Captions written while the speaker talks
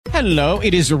Hello,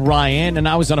 it is Ryan, and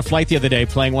I was on a flight the other day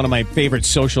playing one of my favorite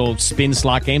social spin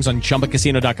slot games on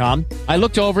ChumbaCasino.com. I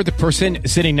looked over at the person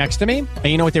sitting next to me, and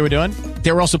you know what they were doing?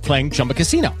 They were also playing Chumba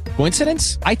Casino.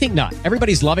 Coincidence? I think not.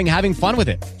 Everybody's loving having fun with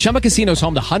it. Chumba Casino is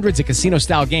home to hundreds of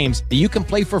casino-style games that you can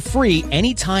play for free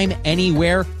anytime,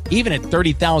 anywhere, even at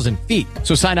 30,000 feet.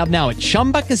 So sign up now at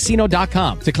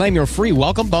ChumbaCasino.com to claim your free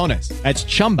welcome bonus. That's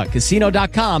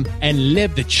ChumbaCasino.com and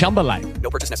live the Chumba life.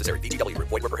 No purchase necessary. VGW.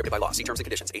 Void were prohibited by law. See terms and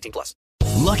conditions. 18+.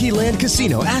 Lucky Land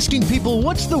Casino, asking people,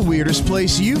 what's the weirdest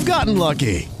place you've gotten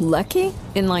lucky? Lucky?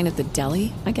 In line at the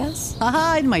deli, I guess?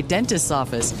 Aha, in my dentist's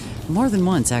office. More than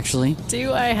once, actually.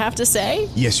 Do I have to say?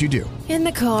 Yes, you do. In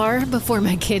the car before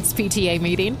my kids' PTA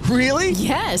meeting. Really?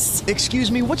 Yes. Excuse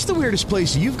me, what's the weirdest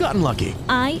place you've gotten lucky?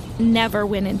 I never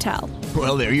win and tell.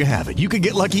 Well, there you have it. You can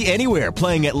get lucky anywhere,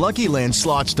 playing at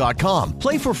LuckyLandSlots.com.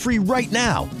 Play for free right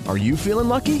now. Are you feeling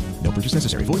lucky? No purchase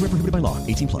necessary. Void where prohibited by law.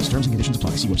 18+. Terms and conditions apply.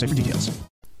 See website for details.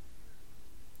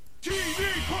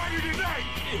 TV party tonight!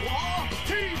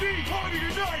 TV party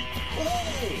tonight! Oh,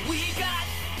 we got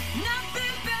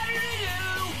nothing better to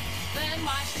do than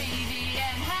watch TV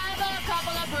and have a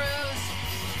couple of brews.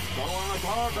 Don't want to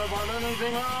talk about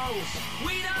anything else.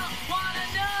 We don't want to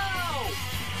know.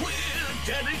 We're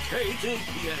dedicated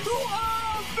to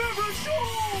our favorite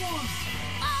shows.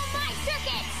 Oh, my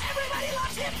circuit! Everybody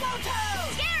loves Hypnotoad.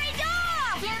 Scary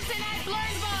Dog! Pearson and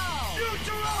Blazeball.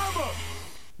 Futurama.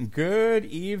 Good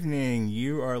evening.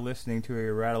 You are listening to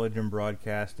a Rattlegion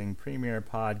Broadcasting premiere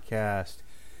podcast,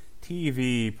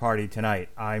 TV Party Tonight.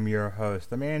 I'm your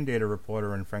host, the mandated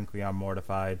reporter, and frankly, I'm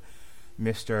mortified,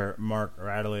 Mr. Mark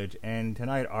Rattledge. And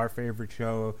tonight, our favorite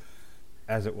show,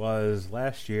 as it was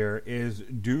last year, is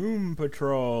Doom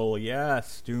Patrol.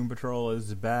 Yes, Doom Patrol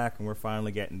is back, and we're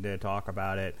finally getting to talk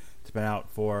about it. It's been out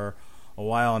for a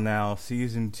while now.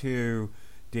 Season 2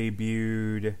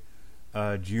 debuted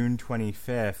June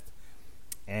 25th,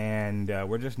 and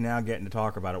we're just now getting to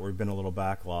talk about it. We've been a little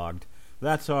backlogged.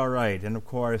 That's all right. And of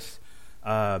course,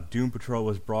 Doom Patrol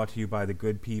was brought to you by the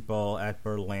good people at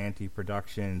Berlanti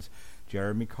Productions,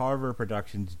 Jeremy Carver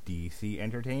Productions, DC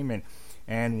Entertainment,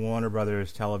 and Warner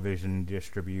Brothers Television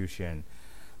Distribution.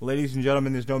 Ladies and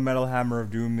gentlemen, there's no Metal Hammer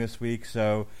of Doom this week,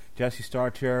 so Jesse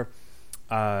Starcher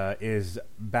is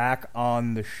back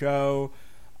on the show.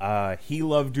 He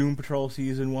loved Doom Patrol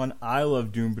Season 1. I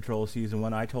love Doom Patrol Season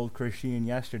 1. I told Chris Sheehan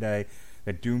yesterday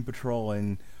that Doom Patrol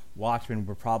and Watchmen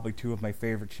were probably two of my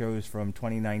favorite shows from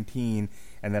 2019,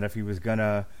 and that if he was going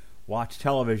to watch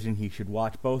television, he should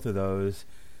watch both of those.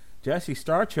 Jesse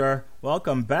Starcher,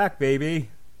 welcome back, baby.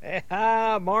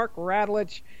 Mark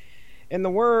Rattledge. In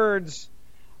the words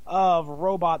of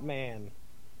Robot Man,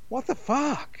 what the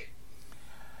fuck?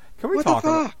 Can we talk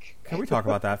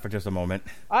about that for just a moment?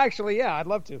 Actually, yeah, I'd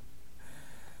love to.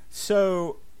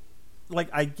 So,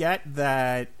 I get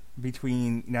that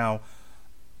between now,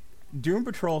 Doom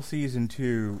Patrol Season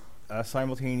 2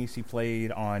 simultaneously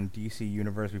played on DC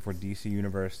Universe before DC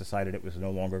Universe decided it was no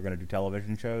longer going to do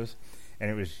television shows, and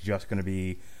it was just going to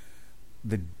be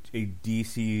a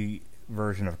DC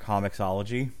version of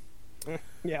Comixology.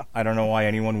 Yeah. I don't know why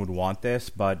anyone would want this,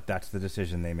 but that's the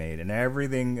decision they made, and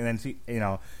everything,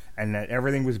 and that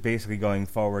everything was basically going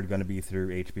forward going to be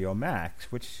through HBO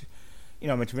Max, which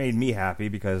made me happy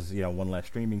because one less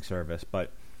streaming service.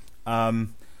 But I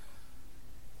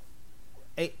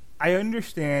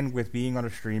understand with being on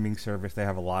a streaming service they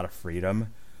have a lot of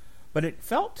freedom, but it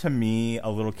felt to me a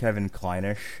little Kevin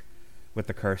Kleinish with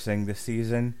the cursing this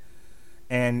season.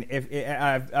 And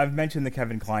I've mentioned the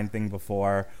Kevin Kline thing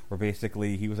before, where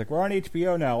basically he was like, "We're on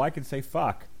HBO now. I can say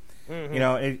fuck."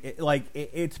 Mm-hmm.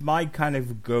 It's my kind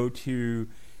of go-to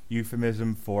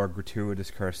euphemism for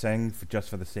gratuitous cursing, just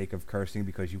for the sake of cursing,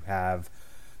 because you have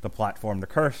the platform to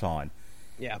curse on.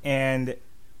 Yeah. And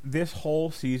this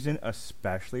whole season,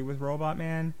 especially with Robot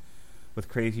Man, with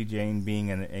Crazy Jane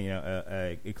being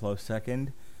a close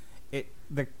second,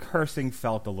 the cursing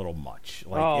felt a little much.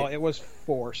 It was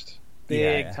forced.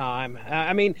 Big time.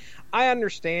 I mean, I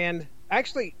understand.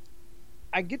 Actually,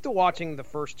 I get to watching the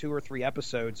first 2 or 3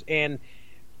 episodes, and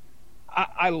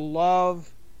I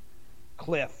love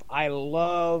Cliff. I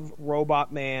love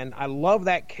Robot Man. I love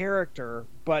that character,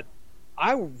 but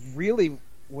I really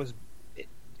was...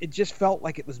 It just felt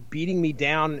like it was beating me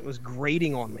down, and it was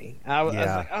grating on me. I was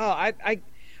like,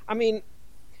 I mean,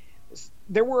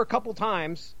 there were a couple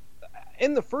times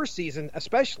in the first season,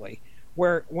 especially,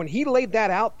 where when he laid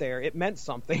that out there, it meant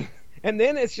something. And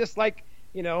then it's just like,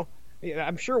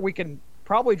 I'm sure we can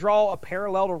probably draw a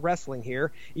parallel to wrestling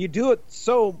here. You do it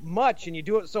so much and you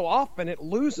do it so often, it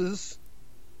loses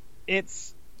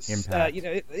its impact.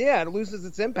 It loses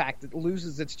its impact. It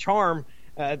loses its charm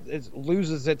it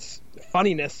loses its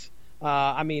funniness.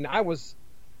 I mean, there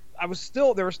were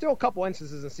still a couple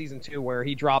instances in season 2 where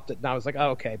he dropped it, and I was like,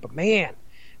 oh, okay, but man,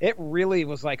 it really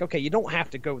was like, okay, you don't have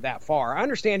to go that far. I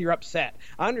understand you're upset.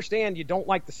 I understand you don't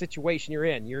like the situation you're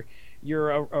in.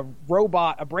 You're a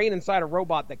robot, a brain inside a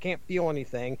robot that can't feel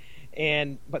anything,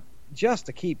 but just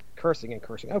to keep cursing and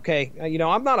cursing. Okay,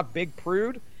 I'm not a big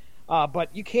prude, but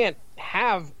you can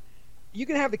have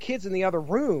the kids in the other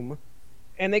room,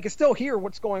 and they can still hear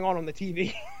what's going on the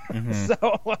TV. Mm-hmm.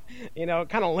 So, it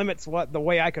kind of limits the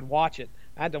way I could watch it.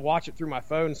 I had to watch it through my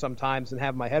phone sometimes and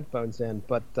have my headphones in.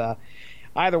 But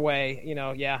either way,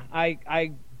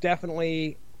 I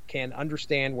definitely can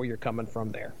understand where you're coming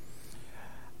from there.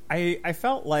 I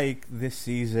felt like this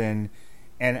season,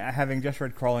 and having just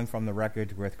read Crawling from the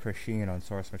Wreckage with Chris Sheehan on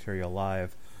Source Material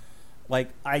Live, like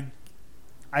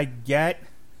I get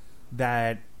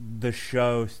that the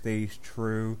show stays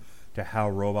true to how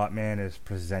Robot Man is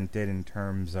presented in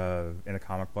a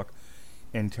comic book,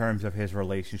 in terms of his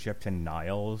relationship to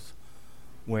Niles,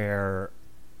 where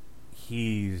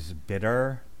he's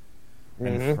bitter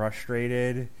and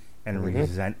frustrated and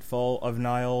resentful of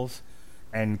Niles,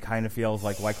 and kind of feels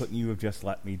like, why couldn't you have just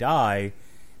let me die?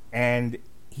 And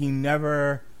he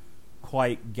never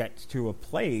quite gets to a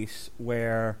place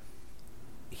where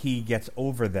he gets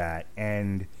over that.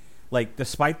 And, like,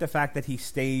 despite the fact that he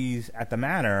stays at the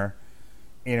manor,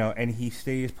 and he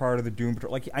stays part of the Doom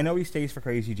Patrol. Like, I know he stays for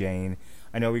Crazy Jane.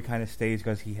 I know he kind of stays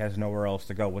because he has nowhere else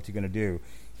to go. What's he going to do?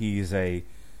 He's I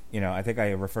think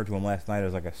I referred to him last night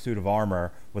as like a suit of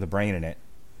armor with a brain in it.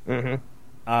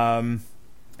 Mm-hmm.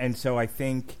 And so I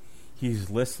think he's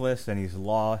listless and he's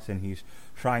lost and he's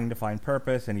trying to find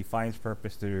purpose, and he finds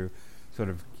purpose through sort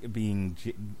of being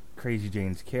Crazy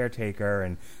Jane's caretaker.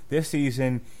 And this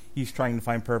season, he's trying to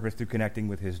find purpose through connecting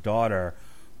with his daughter.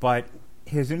 But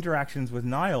his interactions with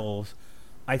Niles,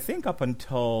 I think up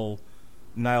until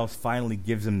Niles finally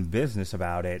gives him business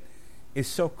about it, is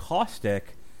so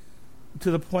caustic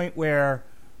to the point where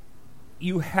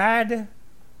you had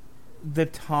the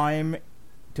time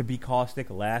to be caustic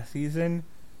last season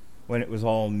when it was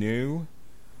all new.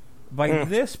 By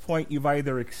this point, you've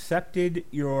either accepted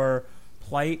your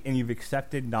plight and you've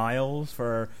accepted Niles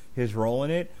for his role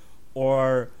in it,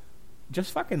 or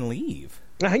just fucking leave.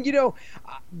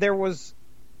 There was,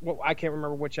 I can't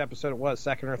remember which episode it was,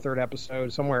 second or third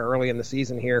episode, somewhere early in the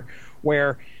season here,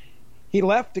 where he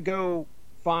left to go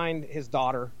find his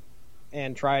daughter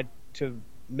and tried to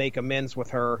make amends with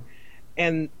her.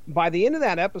 And by the end of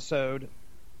that episode,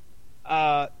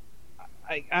 I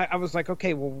was like,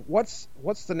 okay, well, what's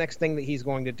the next thing that he's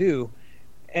going to do?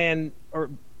 And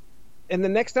in the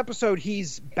next episode,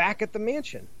 he's back at the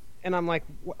mansion. And I'm like,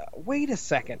 wait a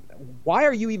second. Why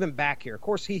are you even back here? Of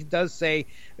course, he does say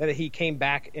that he came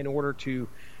back in order to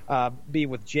be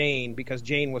with Jane because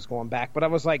Jane was going back. But I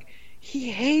was like, he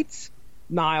hates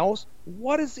Niles.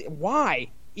 Why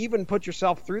even put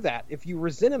yourself through that? If you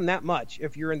resent him that much,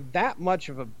 if you're in that much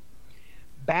of a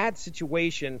bad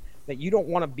situation that you don't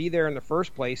want to be there in the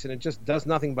first place and it just does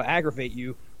nothing but aggravate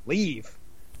you, leave.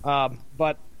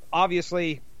 But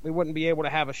obviously, we wouldn't be able to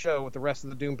have a show with the rest of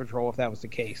the Doom Patrol if that was the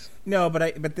case. No,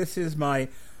 but this is I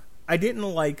didn't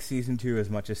like season 2 as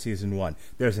much as season 1.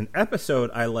 There's an episode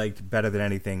I liked better than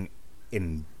anything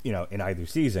in either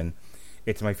season.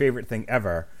 It's my favorite thing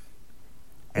ever.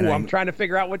 And I'm trying to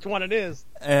figure out which one it is.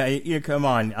 Come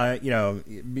on,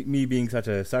 me being such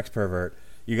a sex pervert,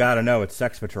 you got to know it's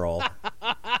Sex Patrol.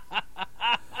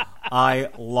 I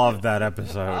love that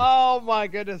episode. Oh my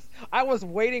goodness! I was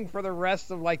waiting for the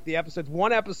rest of the episodes.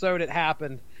 One episode it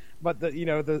happened, but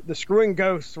the screwing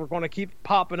ghosts were going to keep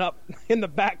popping up in the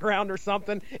background or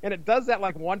something, and it does that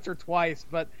once or twice.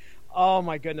 But oh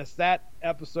my goodness, that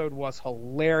episode was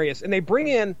hilarious. And they bring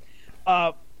in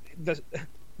the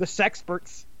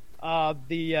sexperts,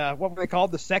 what were they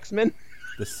called? The sexmen.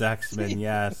 The Sexmen,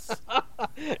 yes.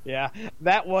 Yeah,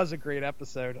 that was a great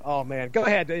episode. Oh man, go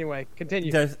ahead. Anyway,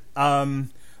 continue.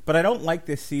 But I don't like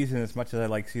this season as much as I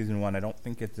like season 1. I don't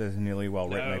think it's as nearly well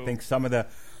written. No. I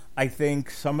think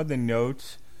some of the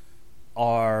notes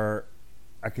are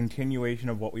a continuation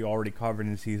of what we already covered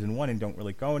in season 1 and don't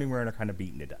really go anywhere and are kind of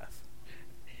beaten to death.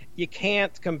 You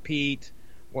can't compete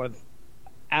with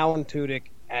Alan Tudyk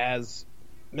as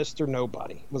Mr.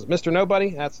 Nobody. Was it Mr.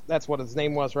 Nobody? That's what his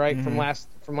name was, right? Mm-hmm.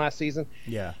 From last season.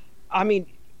 Yeah. I mean,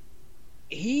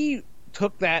 he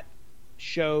took that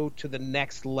show to the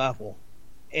next level,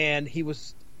 and he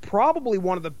was probably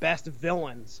one of the best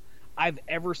villains I've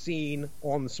ever seen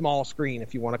on the small screen,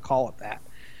 if you want to call it that.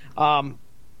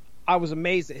 I was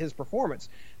amazed at his performance.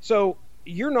 So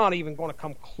you're not even going to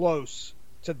come close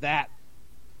to that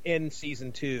in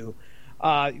season 2.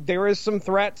 There is some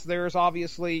threats. There's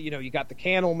obviously, you got the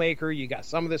candle maker. You got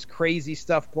some of this crazy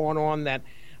stuff going on that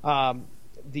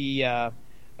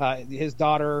his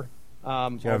daughter.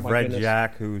 You have Red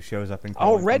Jack, who shows up in.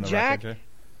 Red Jack.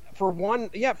 For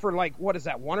like, what is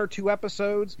that? 1 or 2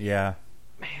 episodes? Yeah.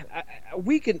 Man,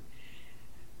 we can.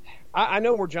 I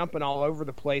know we're jumping all over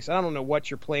the place. I don't know what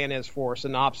your plan is for a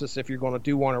synopsis if you're going to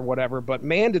do one or whatever. But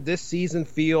man, did this season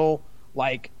feel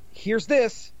like here's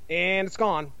this and it's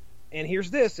gone, and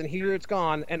here's this and here it's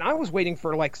gone. And I was waiting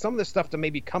for like some of this stuff to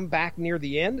maybe come back near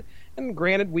the end. And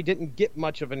granted, we didn't get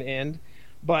much of an end,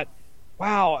 but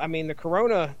wow, I mean, the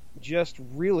Corona just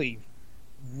really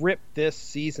ripped this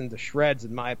season to shreds,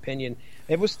 in my opinion.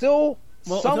 It was still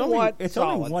somewhat it's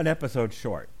solid. only 1 episode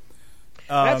short.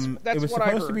 That's it was what I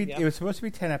supposed to heard, be. yeah. It was supposed to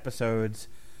be 10 episodes,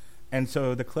 and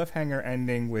so the cliffhanger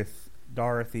ending with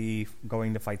Dorothy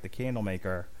going to fight the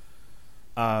Candlemaker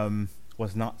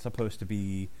was not supposed to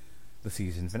be the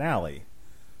season finale.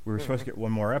 We were supposed to get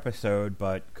 1 more episode,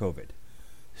 but COVID.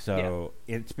 So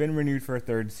it's been renewed for a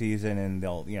 3rd season, and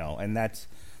they'll, and that's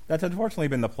unfortunately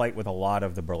been the plight with a lot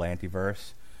of the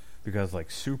Berlantiverse, because like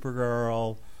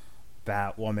Supergirl,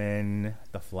 Batwoman,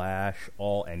 The Flash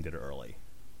all ended early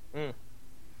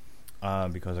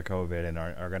because of COVID, and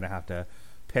are going to have to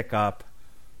pick up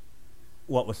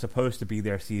what was supposed to be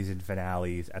their season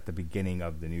finales at the beginning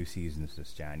of the new seasons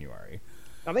this January.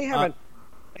 Now they haven't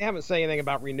said anything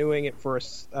about renewing it for a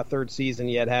 3rd season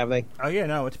yet, have they? Oh yeah,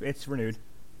 no, it's renewed.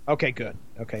 Okay, good.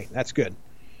 Okay, that's good.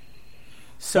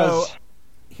 So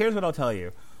here's what I'll tell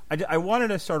you. I wanted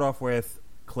to start off with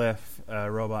Cliff,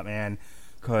 Robot Man,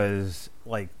 because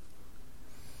like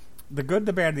the good,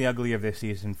 the bad, and the ugly of this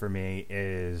season for me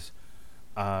is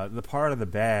the part of the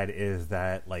bad is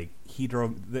that like he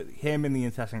drove him and the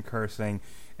incessant cursing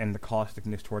and the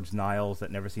causticness towards Niles that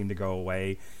never seemed to go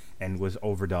away and was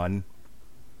overdone.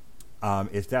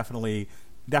 Is definitely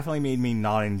made me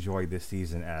not enjoy this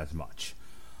season as much.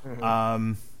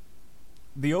 Mm-hmm.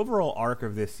 The overall arc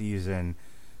of this season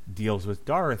deals with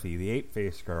Dorothy, the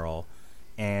ape-faced girl,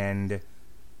 and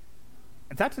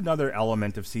that's another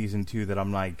element of season 2 that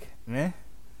I'm like, meh.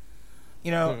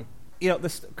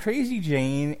 This Crazy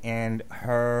Jane and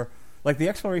her, like the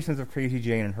explorations of Crazy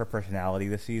Jane and her personality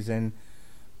this season,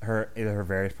 her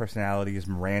various personalities,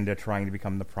 Miranda trying to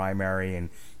become the primary,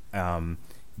 and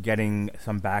getting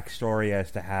some backstory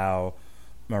as to how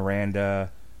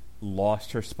Miranda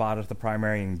lost her spot as the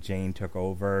primary and Jane took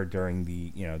over during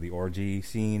the the orgy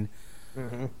scene.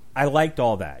 Mm-hmm. I liked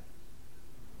all that.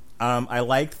 I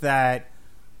liked that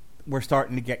we're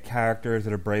starting to get characters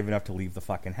that are brave enough to leave the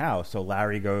fucking house. So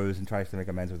Larry goes and tries to make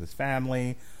amends with his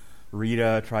family.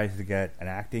 Rita tries to get an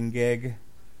acting gig.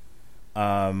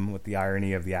 With the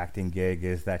irony of the acting gig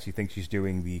is that she thinks she's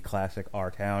doing the classic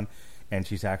R-Town, and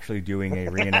she's actually doing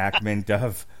a reenactment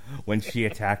of when she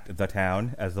attacked the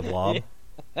town as the Blob.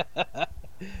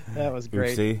 That was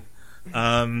great. Oopsie.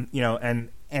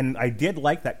 And I did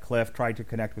like that Cliff tried to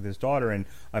connect with his daughter and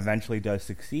eventually does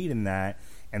succeed in that,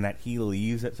 and that he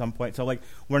leaves at some point. So like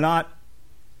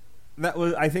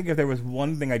I think if there was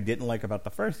one thing I didn't like about the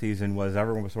first season was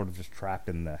everyone was sort of just trapped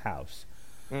in the house.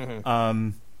 Mm-hmm.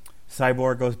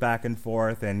 Cyborg goes back and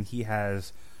forth, and he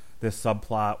has this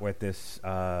subplot with this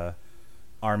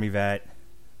Army vet,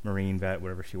 Marine vet,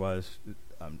 whatever she was,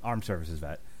 Armed Services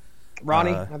vet.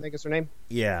 Ronnie, I think is her name.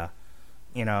 Yeah.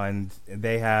 And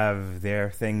they have their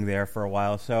thing there for a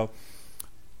while. So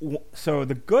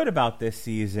the good about this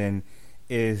season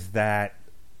is that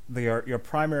your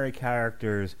primary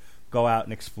characters go out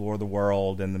and explore the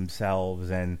world and themselves,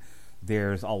 and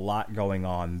there's a lot going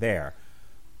on there.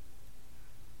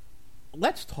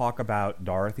 Let's talk about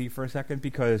Dorothy for a second,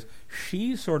 because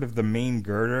she's sort of the main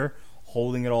girder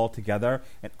holding it all together,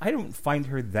 and I don't find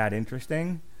her that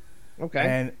interesting. Okay.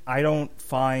 And I don't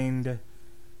find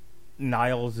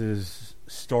Niles'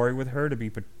 story with her to be...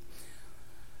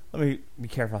 Let me be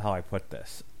careful how I put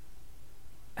this.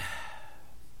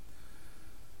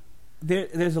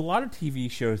 There's a lot of TV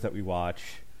shows that we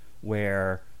watch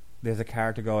where there's a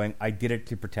character going, I did it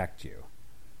to protect you.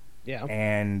 Yeah.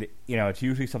 And, it's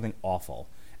usually something awful.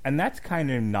 And that's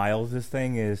kind of Niles'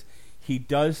 thing, is he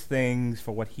does things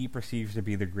for what he perceives to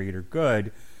be the greater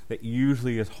good that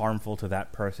usually is harmful to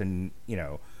that person,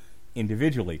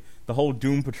 individually. The whole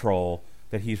Doom Patrol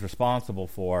that he's responsible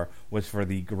for was for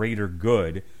the greater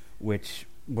good, which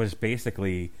was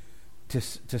basically to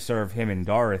serve him and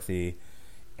Dorothy,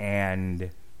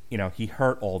 and he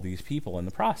hurt all these people in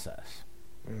the process.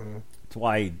 Mm-hmm.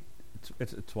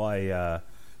 It's why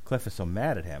Cliff is so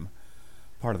mad at him.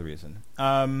 Part of the reason.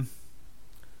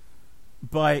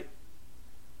 But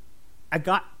I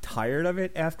got tired of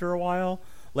it after a while.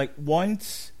 like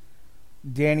once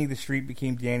Danny the Street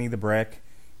became Danny the Brick,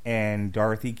 and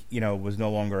Dorothy, was no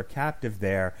longer a captive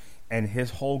there, and his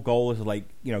whole goal is to, like,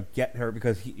 get her,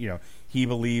 because he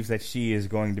believes that she is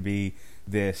going to be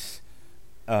this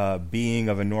being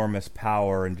of enormous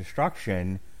power and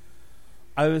destruction.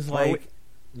 I was like,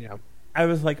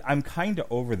 I'm kind of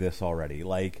over this already.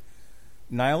 Like,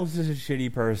 Niles is a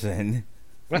shitty person,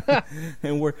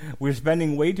 and we're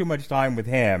spending way too much time with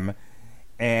him,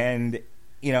 and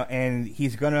and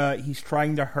he's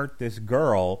trying to hurt this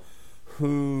girl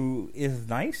who is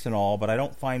nice and all, but I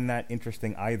don't find that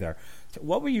interesting either. So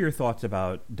what were your thoughts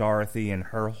about Dorothy and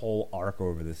her whole arc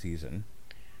over the season?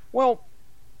 Well,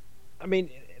 I mean,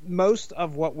 most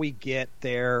of what we get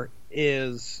there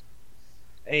is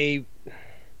a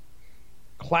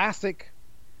classic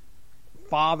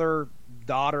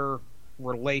father-daughter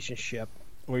relationship.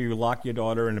 Where you lock your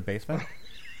daughter in the basement?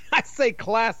 I say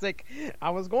classic. I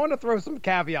was going to throw some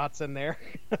caveats in there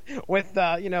with,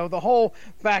 the whole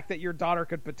fact that your daughter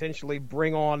could potentially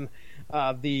bring on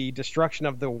the destruction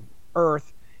of the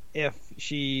Earth if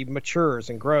she matures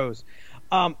and grows.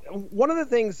 One of the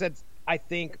things that I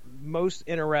think most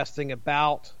interesting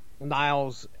about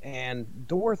Niles and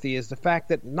Dorothy is the fact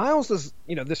that Niles is,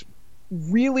 this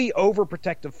really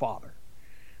overprotective father.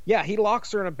 Yeah, he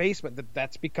locks her in a basement.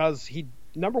 That's because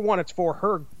number one, it's for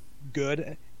her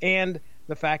good, and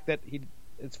the fact that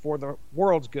it's for the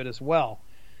world's good as well.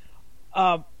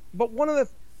 But one of the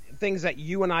things that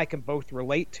you and I can both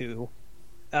relate to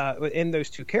in those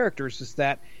two characters is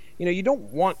that, you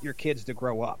don't want your kids to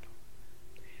grow up.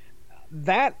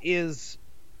 That is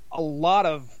a lot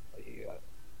of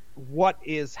what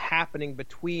is happening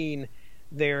between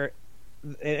their,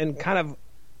 and kind of,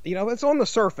 it's on the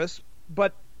surface,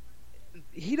 but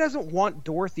he doesn't want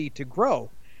Dorothy to grow.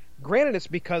 Granted, it's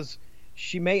because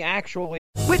she may actually...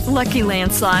 With Lucky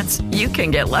Land Slots, you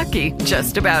can get lucky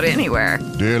just about anywhere.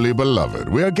 Dearly beloved,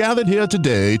 we are gathered here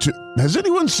today to... Has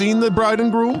anyone seen the bride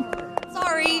and groom?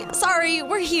 Sorry,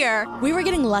 we're here. We were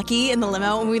getting lucky in the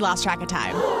limo and we lost track of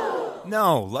time.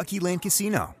 No, Lucky Land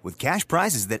Casino, with cash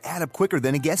prizes that add up quicker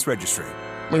than a guest registry.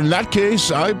 In that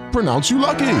case, I pronounce you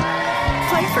lucky.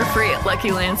 Play for free at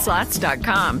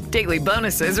LuckyLandSlots.com. Daily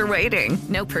bonuses are waiting.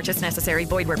 No purchase necessary.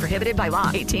 Void where prohibited by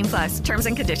law. 18+. Terms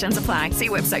and conditions apply. See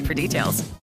website for details.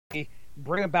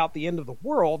 Bring about the end of the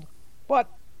world, but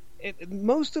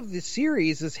most of the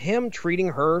series is him treating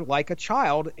her like a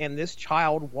child, and this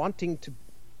child wanting to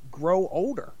grow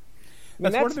older.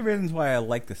 That's one of the reasons why I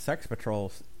like the Sex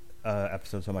Patrol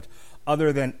episode so much,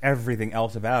 other than everything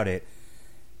else about it.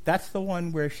 That's the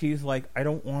one where she's like, I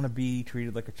don't want to be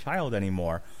treated like a child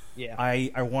anymore. Yeah.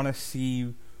 I want to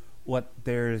see what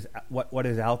is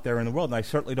out there in the world, and I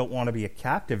certainly don't want to be a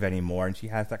captive anymore. And she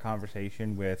has that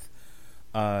conversation with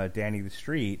Danny the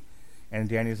Street, and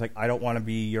Danny's like, I don't want to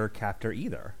be your captor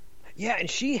either. Yeah, and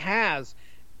she has,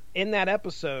 in that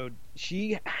episode,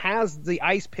 she has the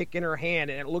ice pick in her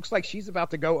hand, and it looks like she's about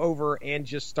to go over and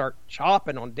just start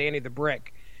chopping on Danny the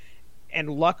Brick. And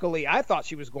luckily, I thought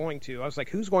she was going to. I was like,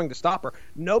 who's going to stop her?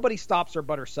 Nobody stops her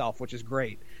but herself, which is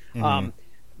great. Mm-hmm.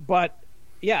 But,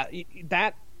 yeah,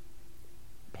 that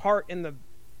part in the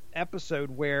episode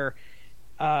where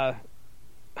I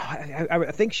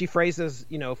think she phrases,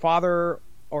 Father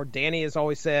or Danny has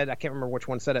always said, I can't remember which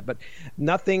one said it, but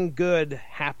nothing good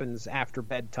happens after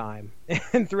bedtime.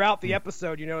 And throughout the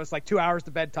episode, it's like 2 hours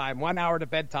to bedtime, 1 hour to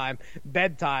bedtime,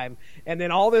 and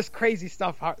then all this crazy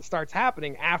stuff starts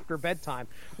happening after bedtime,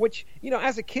 which,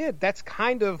 as a kid, that's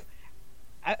kind of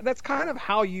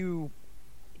how you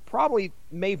probably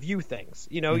may view things.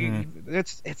 Mm-hmm.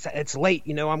 It's late,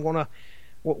 I'm going to,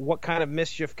 what kind of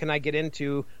mischief can I get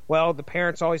into? Well, the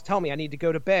parents always tell me I need to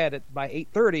go to bed by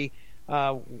 8:30.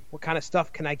 What kind of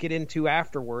stuff can I get into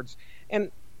afterwards?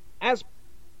 And as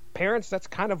parents, that's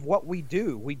kind of what we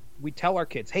do. We tell our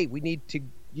kids, hey, you need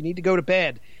to go to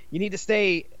bed. You need to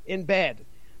stay in bed.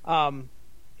 And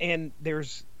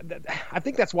I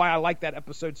think that's why I like that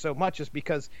episode so much, is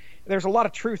because there's a lot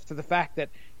of truth to the fact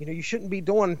that, you shouldn't be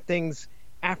doing things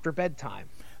after bedtime.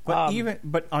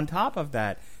 But on top of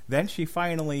that, then she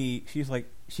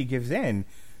gives in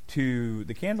to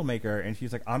the candlemaker, and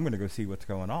she's like, I'm going to go see what's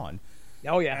going on.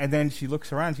 Oh, yeah. And then she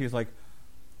looks around, she's like,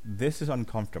 this is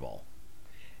uncomfortable.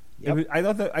 Yep.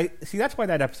 That's why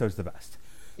that episode's the best.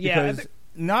 Because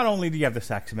not only do you have the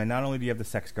Sexman, not only do you have the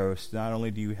Sex Ghost, not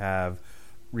only do you have,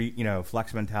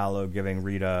 Flex Mentallo giving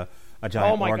Rita a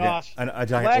giant,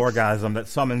 orgasm that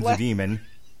summons the demon.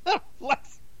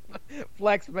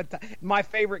 Flex Mentallo, my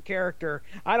favorite character.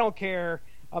 I don't care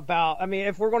about,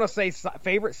 if we're going to say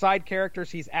favorite side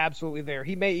characters, he's absolutely there.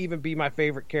 He may even be my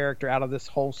favorite character out of this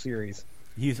whole series.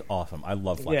 He's awesome. I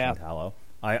love Flex Mentallo.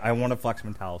 I want a Flex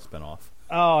Mentallo spinoff.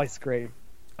 Oh, it's great.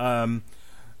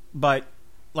 But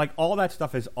like all that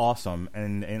stuff is awesome,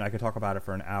 and I could talk about it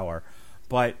for an hour.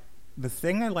 But the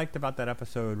thing I liked about that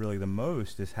episode really the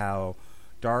most is how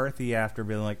Dorothy, after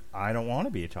being like, I don't want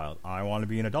to be a child, I want to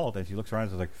be an adult, and she looks around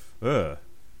and is like, ugh,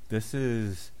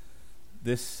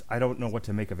 this, I don't know what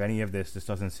to make of any of this. This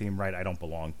doesn't seem right. I don't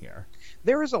belong here.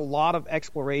 There is a lot of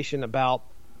exploration about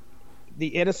the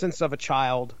innocence of a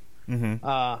child,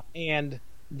 and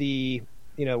the,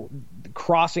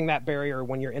 crossing that barrier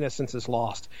when your innocence is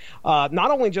lost.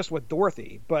 Not only just with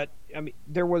Dorothy, but I mean,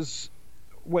 there was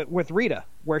with Rita,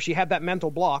 where she had that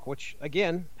mental block, which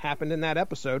again happened in that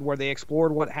episode where they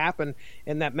explored what happened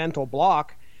in that mental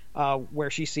block, where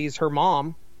she sees her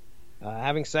mom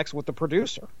having sex with the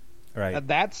producer. Right.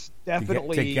 That's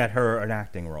definitely to get her an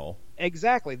acting role.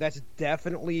 Exactly. That's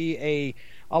definitely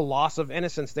a loss of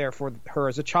innocence there for her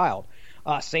as a child.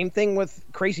 Same thing with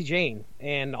Crazy Jane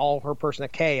and all her person,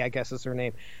 Kay, I guess is her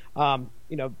name.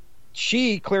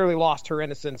 She clearly lost her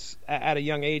innocence at a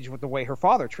young age with the way her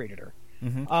father treated her.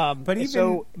 But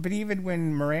even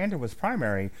when Miranda was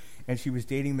primary and she was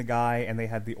dating the guy and they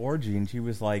had the orgy and she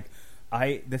was like,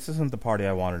 this isn't the party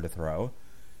I wanted to throw.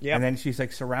 Yeah. And then she's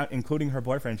like including her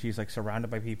boyfriend, she's like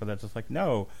surrounded by people that's just like,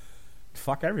 no,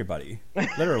 fuck everybody.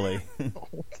 Literally.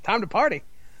 It's time to party.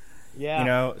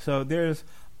 Yeah. So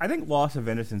I think loss of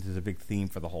innocence is a big theme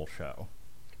for the whole show.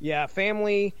 Yeah,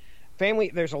 family,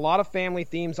 there's a lot of family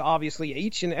themes, obviously.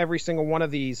 Each and every single one of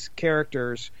these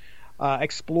characters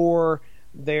explore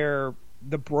the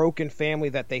broken family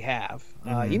that they have.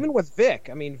 Even with Vic.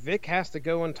 I mean, Vic has to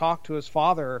go and talk to his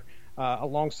father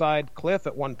alongside Cliff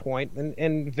at one point,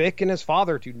 and Vic and his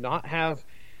father do not have,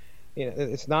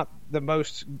 it's not the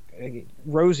most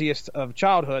rosiest of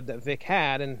childhood that Vic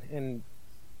had, and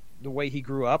the way he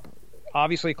grew up.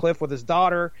 Obviously, Cliff with his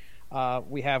daughter.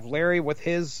 We have Larry with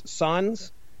his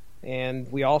sons,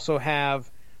 and we also have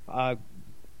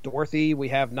Dorothy. We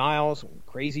have Niles,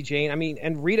 Crazy Jane. I mean,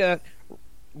 and Rita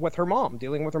with her mom,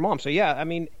 dealing with her mom. So yeah, I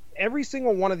mean, every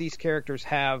single one of these characters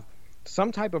have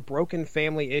some type of broken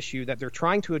family issue that they're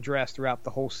trying to address throughout the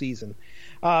whole season.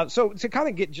 So to kind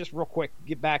of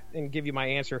get back and give you my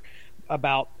answer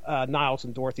about Niles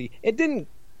and Dorothy, it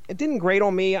didn't grate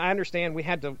on me. I understand we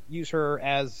had to use her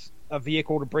as a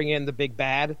vehicle to bring in the big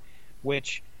bad,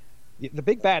 which the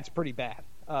big bad's pretty bad.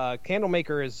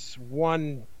 Candlemaker is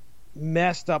one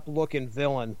messed up looking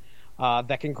villain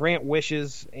that can grant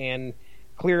wishes, and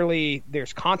clearly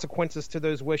there's consequences to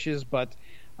those wishes, but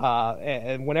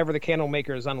and whenever the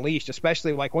Candlemaker is unleashed,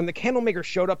 especially like when the Candlemaker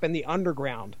showed up in the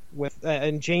underground with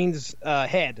in Jane's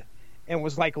head and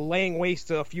was like laying waste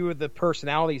to a few of the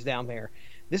personalities down there,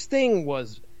 this thing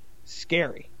was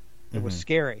scary. It was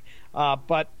scary.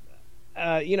 But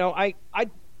I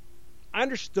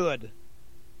understood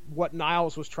what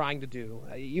Niles was trying to do.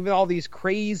 Even all these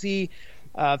crazy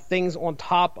things on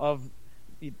top of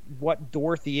what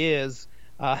Dorothy is,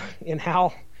 and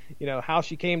how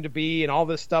she came to be, and all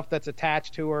this stuff that's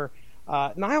attached to her.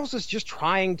 Niles is just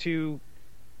trying to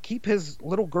keep his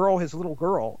little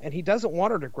girl, and he doesn't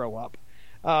want her to grow up.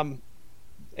 I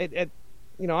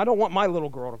don't want my little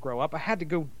girl to grow up. I had to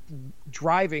go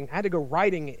riding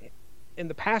in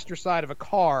the passenger side of a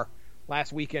car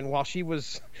last weekend while she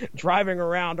was driving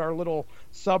around our little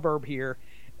suburb here,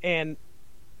 and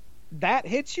that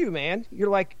hits you, man. You're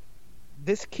like,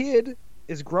 this kid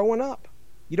is growing up.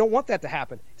 You don't want that to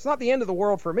happen. It's not the end of the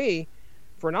world for me.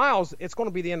 For Niles, it's going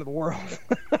to be the end of the world.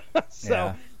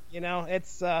 So,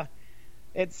 it's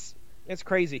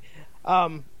crazy.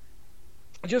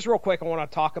 Just real quick, I want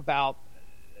to talk about,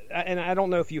 and I don't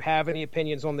know if you have any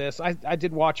opinions on this. I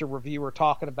did watch a reviewer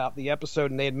talking about the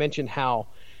episode, and they had mentioned how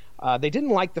they didn't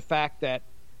like the fact that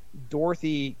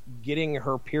Dorothy getting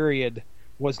her period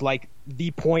was like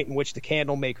the point in which the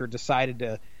Candlemaker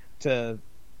decided to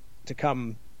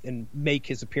come and make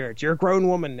his appearance. You're a grown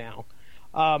woman now.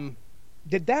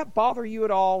 Did that bother you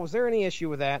at all? Was there any issue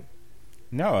with that?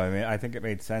 No, I mean, I think it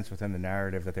made sense within the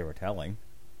narrative that they were telling.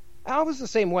 I was the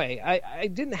same way. I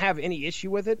didn't have any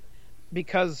issue with it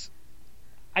because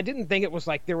I didn't think it was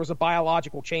like there was a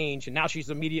biological change and now she's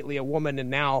immediately a woman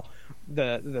and now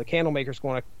the Candlemaker's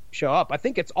going to show up. I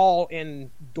think it's all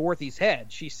in Dorothy's head.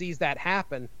 She sees that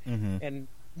happen, and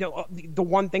the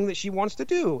one thing that she wants to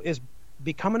do is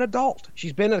become an adult.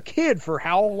 She's been a kid for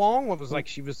how long? It was like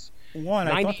she was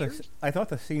 90 years? I thought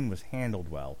the scene was handled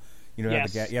well. You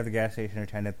have the gas station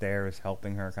attendant there is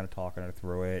helping her, kind of talking her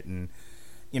through it, and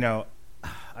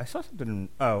I saw something.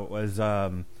 It was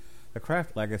the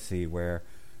Craft Legacy where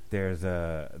there's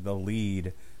the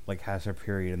lead like has her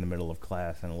period in the middle of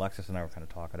class, and Alexis and I were kind of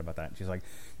talking about that, and she's like,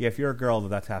 yeah, if you're a girl,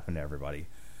 that's happened to everybody.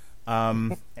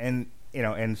 And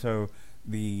and so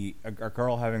a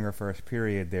girl having her first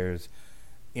period, there's,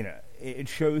 it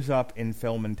shows up in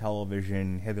film and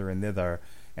television hither and thither,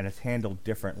 and it's handled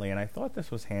differently, and I thought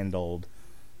this was handled,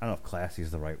 I don't know if classy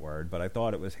is the right word, but I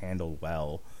thought it was handled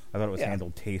well. I thought it was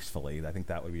handled tastefully. I think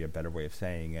that would be a better way of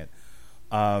saying it.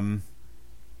 And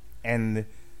and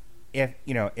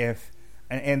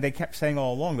they kept saying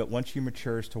all along that once she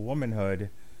matures to womanhood,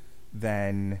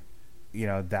 then,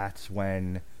 that's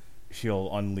when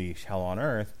she'll unleash hell on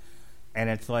earth. And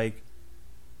it's like,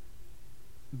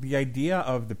 the idea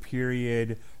of the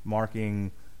period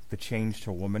marking the change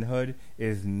to womanhood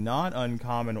is not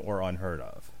uncommon or unheard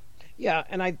of. Yeah,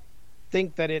 and I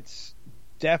think that it's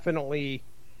definitely,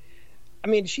 I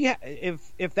mean,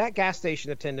 if that gas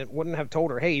station attendant wouldn't have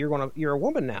told her, "Hey, you're a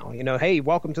woman now," "Hey,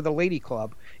 welcome to the lady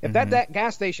club." If that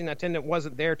gas station attendant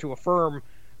wasn't there to affirm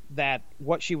that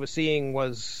what she was seeing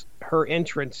was her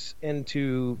entrance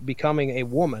into becoming a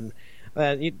woman,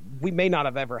 we may not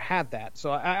have ever had that.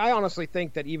 So I honestly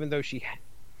think that even though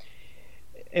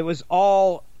it was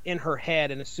all in her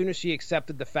head, and as soon as she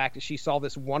accepted the fact that she saw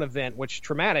this one event, which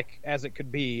traumatic as it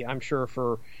could be, I'm sure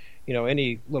for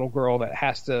any little girl that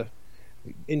has to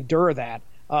endure that,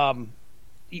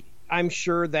 I'm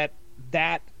sure that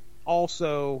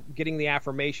also getting the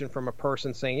affirmation from a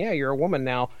person saying, yeah, you're a woman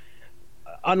now,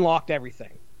 unlocked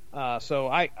everything. So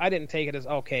I didn't take it as,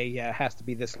 okay, yeah, it has to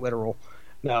be this literal.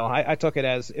 No, I took it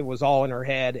as it was all in her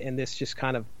head, and this just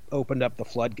kind of opened up the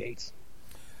floodgates.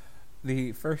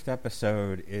 The first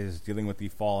episode is dealing with the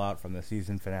fallout from the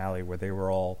season finale,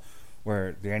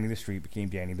 where Danny the Street became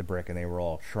Danny the Brick, and they were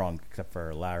all shrunk except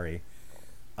for Larry.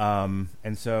 And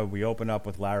so we open up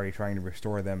with Larry trying to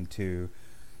restore them to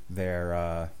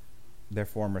their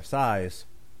former size.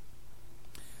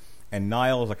 And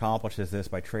Niles accomplishes this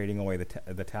by trading away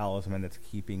the talisman that's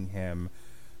keeping him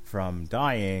from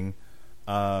dying.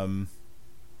 And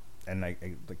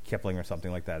Kipling or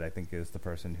something like that, I think, is the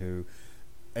person who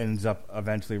ends up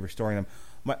eventually restoring them.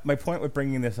 My point with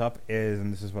bringing this up is,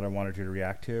 and this is what I wanted you to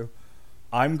react to,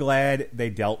 I'm glad they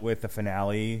dealt with the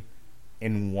finale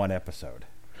in one episode.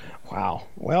 Wow.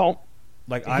 Well,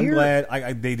 I'm glad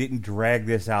they didn't drag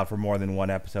this out for more than one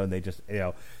episode. They just,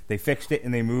 they fixed it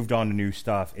and they moved on to new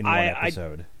stuff in one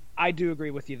episode. I do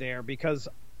agree with you there, because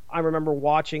I remember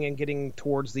watching and getting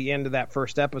towards the end of that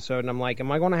first episode, and I'm like,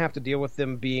 am I going to have to deal with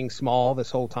them being small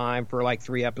this whole time for like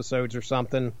 3 episodes or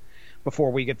something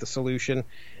before we get the solution?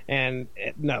 And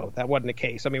no, that wasn't the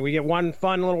case. I mean, we get one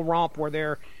fun little romp where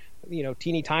they're,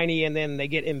 teeny tiny, and then they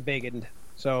get embiggened.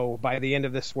 So by the end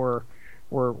of this, we're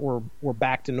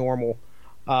back to normal.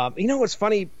 What's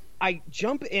funny? I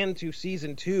jump into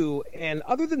season 2, and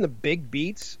other than the big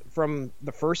beats from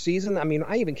the first season, I mean,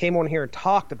 I even came on here and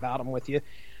talked about them with you.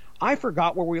 I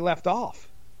forgot where we left off.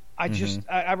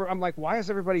 I'm like, why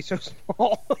is everybody so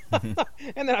small?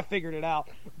 And then I figured it out.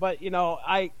 But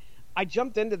I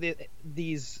jumped into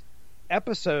these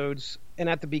episodes, and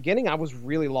at the beginning I was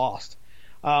really lost.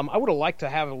 I would have liked to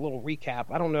have a little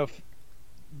recap. I don't know if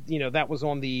that was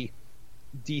on the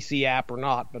DC app or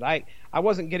not, but I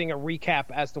wasn't getting a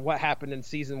recap as to what happened in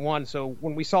season 1. So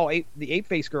when we saw the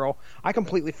Ape-Face girl, I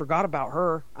completely forgot about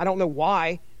her. I don't know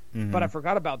why, but I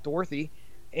forgot about Dorothy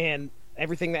and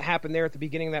everything that happened there at the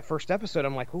beginning of that first episode.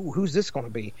 I'm like, ooh, who's this going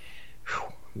to be?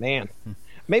 Whew, man,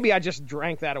 maybe I just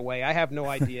drank that away. I have no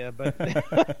idea, but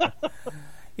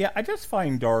yeah, I just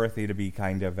find Dorothy to be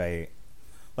kind of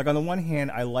on the one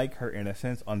hand, I like her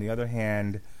innocence. On the other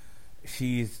hand,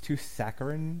 she's too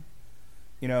saccharine.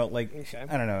 Okay.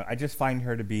 I don't know. I just find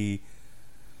her to be...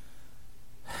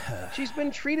 She's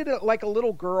been treated like a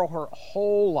little girl her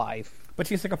whole life. But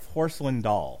she's like a porcelain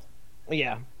doll.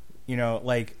 Yeah.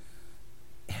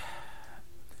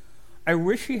 I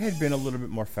wish she had been a little bit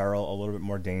more feral, a little bit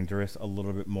more dangerous, a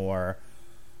little bit more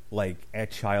like a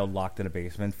child locked in a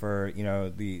basement for,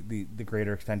 the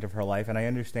greater extent of her life. And I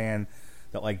understand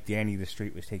that, like, Danny the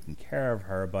Street was taking care of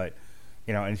her, but,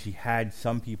 and she had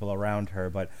some people around her,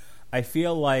 but I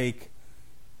feel like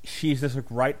she's this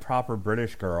right proper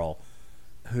British girl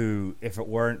who, if it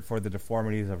weren't for the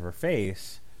deformities of her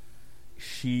face,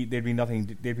 there'd be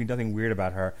nothing weird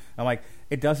about her. I'm like,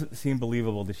 it doesn't seem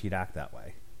believable that she'd act that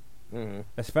way. Mm-hmm.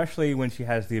 Especially when she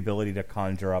has the ability to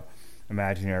conjure up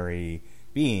imaginary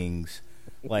beings.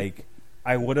 Like,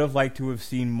 I would have liked to have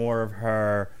seen more of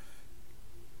her.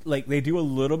 Like, they do a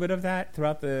little bit of that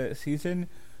throughout the season,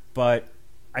 but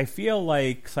I feel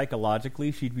like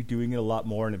psychologically she'd be doing it a lot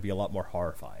more, and it'd be a lot more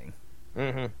horrifying.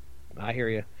 Mm-hmm. I hear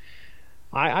you.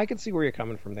 I can see where you're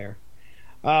coming from there.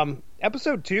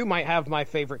 Episode 2 might have my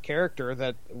favorite character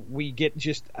that we get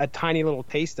just a tiny little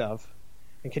taste of.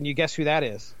 And can you guess who that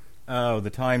is? Oh, the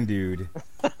Time Dude.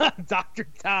 Dr.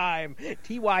 Time.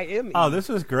 T-Y-M-E. Oh, this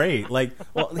was great. Like,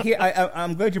 well, here,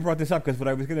 I'm glad you brought this up, because what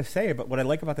I was going to say, but what I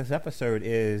like about this episode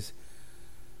is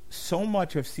so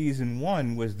much of Season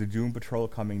 1 was the Doom Patrol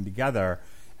coming together,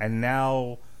 and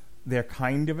now they're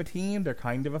kind of a team, they're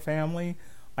kind of a family.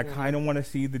 I kind of want to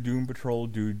see the Doom Patrol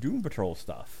do Doom Patrol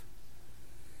stuff.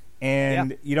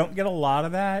 And you don't get a lot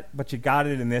of that, but you got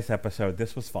it in this episode.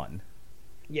 This was fun.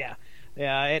 Yeah.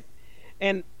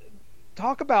 And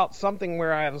talk about something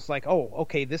where I was like, oh,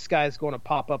 okay, this guy's going to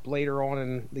pop up later on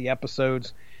in the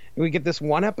episodes. And we get this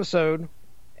one episode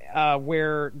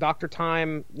where Dr.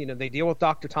 Time, they deal with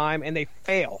Dr. Time, and they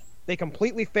fail. They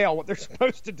completely fail what they're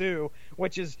supposed to do,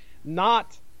 which is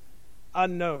not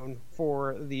unknown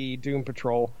for the Doom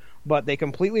Patrol. But they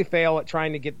completely fail at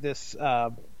trying to get this,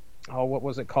 what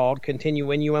was it called?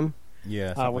 Continuum.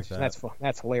 Yeah, which like that.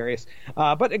 That's hilarious.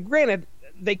 But granted,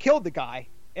 they killed the guy,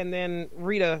 and then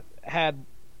Rita had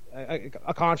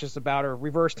a conscience about her,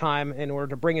 reverse time in order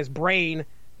to bring his brain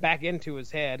back into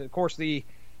his head. Of course,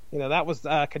 that was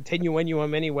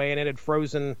Continuum anyway, and it had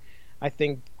frozen, I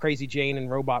think, Crazy Jane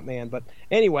and Robot Man. But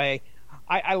anyway,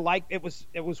 I liked it. Was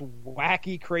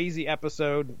wacky, crazy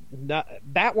episode.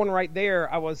 That one right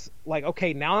there, I was like,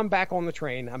 okay, now I'm back on the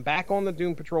train. I'm back on the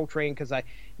Doom Patrol train, because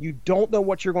you don't know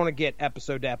what you're going to get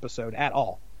episode to episode at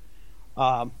all.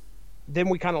 Then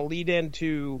we kind of lead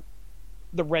into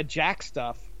the Red Jack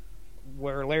stuff,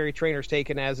 where Larry Trainor's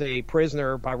taken as a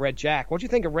prisoner by Red Jack. What'd you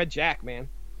think of Red Jack, man?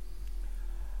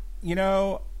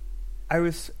 I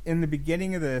was in the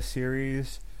beginning of the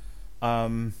series.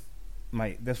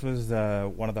 This was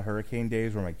one of the hurricane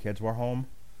days where my kids were home.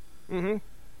 Mm-hmm.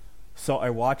 So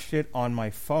I watched it on my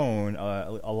phone,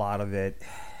 a lot of it,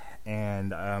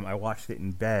 and I watched it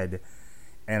in bed,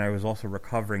 and I was also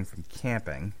recovering from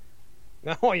camping.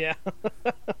 Oh, yeah.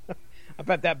 I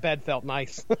bet that bed felt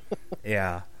nice.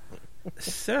 Yeah.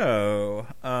 So,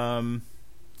 I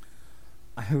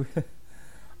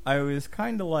was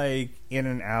kind of like in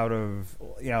and out of,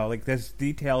 like there's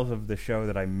details of the show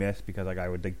that I missed because I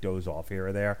would like doze off here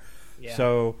or there. Yeah.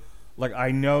 So, like, I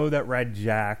know that Red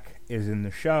Jack is in the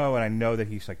show, and I know that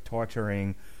he's like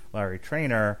torturing Larry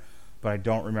Trainor, but I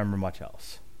don't remember much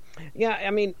else. Yeah, I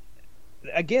mean,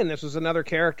 again, this was another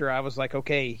character. I was like,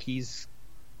 okay, he's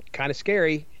kind of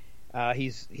scary.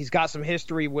 He's got some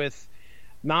history with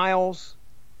Niles,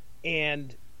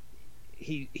 and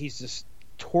he's this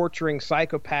torturing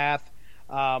psychopath,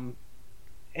 and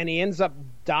he ends up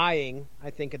dying,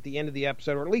 I think, at the end of the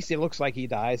episode, or at least it looks like he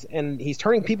dies, and he's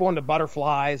turning people into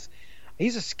butterflies.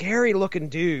 He's a scary looking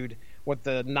dude with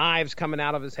the knives coming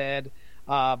out of his head.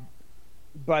 But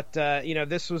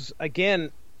this was,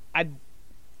 again,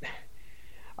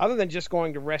 other than just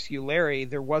going to rescue Larry,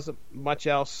 there wasn't much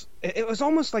else. It was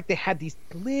almost like they had these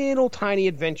little tiny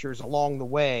adventures along the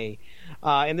way,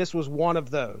 and this was one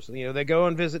of those. They go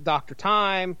and visit Dr.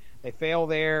 Time, they fail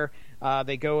there,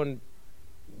 they go and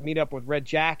meet up with Red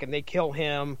Jack, and they kill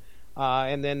him,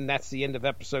 and then that's the end of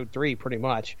episode 3, pretty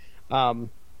much. Don't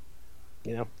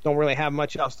really have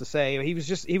much else to say.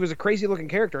 He was a crazy looking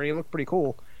character, and he looked pretty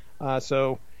cool.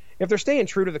 So if they're staying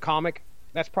true to the comic,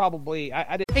 that's probably...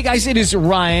 Hey guys, it is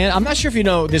Ryan. I'm not sure if you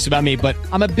know this about me, but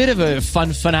I'm a bit of a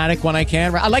fun fanatic when I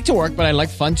can. I like to work, but I like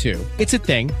fun too. It's a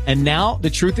thing. And now the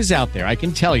truth is out there. I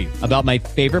can tell you about my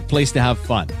favorite place to have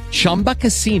fun. Chumba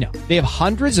Casino. They have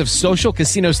hundreds of social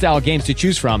casino style games to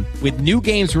choose from, with new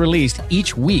games released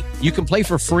each week. You can play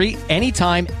for free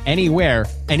anytime, anywhere,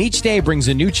 and each day brings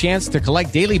a new chance to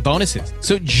collect daily bonuses.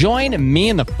 So join me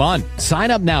in the fun.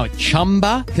 Sign up now at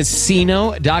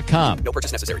ChumbaCasino.com. No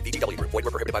purchase necessary. VGW Group. Void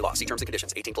where prohibited by law. See terms and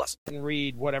conditions. 18+. And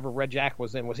read whatever Red Jack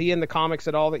was in. Was he in the comics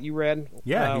at all that you read?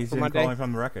 Yeah, he's in Calling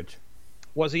from the Wreckage.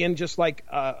 Was he in just like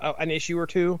an issue or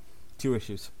two? 2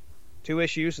 issues. 2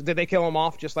 issues. Did they kill him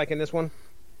off just like in this one?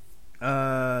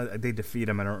 They defeat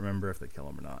him. I don't remember if they kill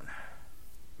him or not.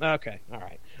 Okay, all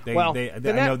right. I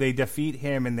know they defeat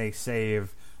him and they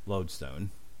save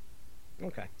Lodestone.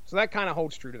 Okay, so that kind of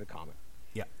holds true to the comic.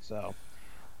 Yeah. So,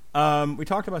 we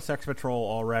talked about Sex Patrol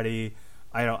already.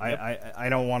 I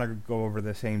don't want to go over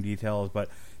the same details, but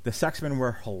the Sexmen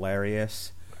were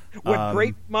hilarious. With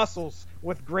great muscles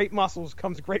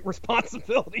comes great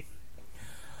responsibility.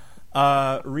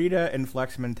 Rita and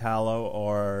Flex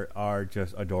Mentallo are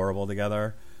just adorable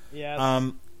together. Yeah.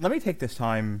 Let me take this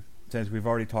time, since we've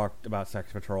already talked about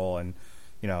Sex Patrol, and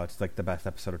it's like the best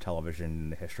episode of television in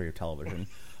the history of television.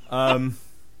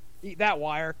 Eat that,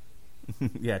 Wire.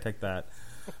 Yeah, take that.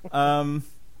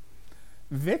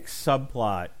 Vic's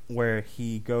subplot where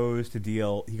he goes to a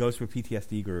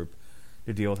PTSD group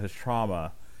to deal with his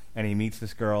trauma, and he meets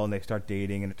this girl and they start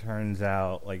dating, and it turns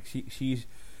out like she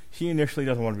initially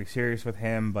doesn't want to be serious with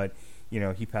him, but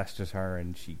he pesters her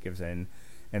and she gives in,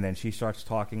 and then she starts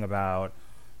talking about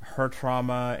her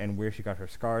trauma and where she got her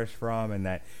scars from, and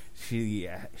that she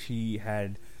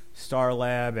had Star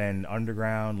Lab and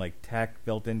underground like tech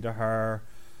built into her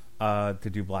to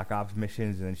do Black Ops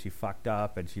missions, and then she fucked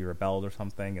up and she rebelled or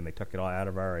something, and they took it all out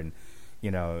of her, and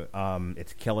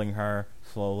it's killing her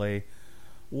slowly.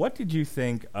 What did you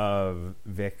think of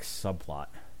Vic's subplot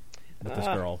with this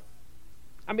girl?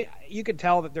 I mean, you could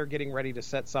tell that they're getting ready to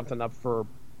set something up for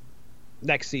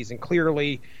next season.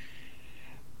 Clearly,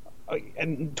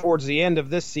 and towards the end of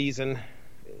this season,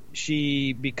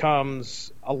 she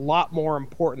becomes a lot more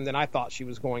important than I thought she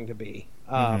was going to be.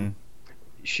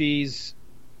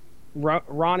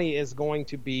 Ronnie is going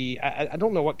to be, I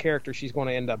don't know what character she's going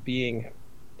to end up being.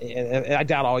 I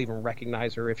doubt I'll even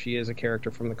recognize her if she is a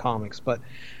character from the comics, but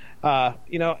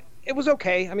it was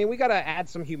okay. I mean, we got to add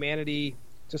some humanity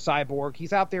to Cyborg.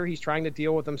 He's out there, he's trying to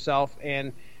deal with himself,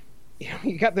 and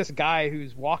you got this guy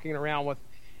who's walking around with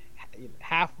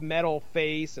half metal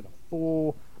face and a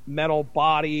full metal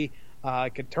body,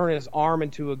 could turn his arm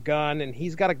into a gun, and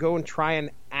he's got to go and try and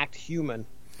act human.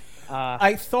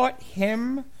 I thought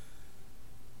him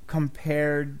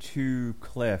compared to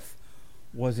Cliff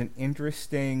was an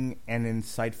interesting and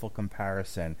insightful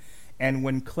comparison. And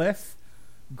when Cliff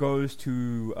goes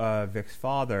to Vic's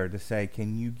father to say,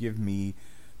 can you give me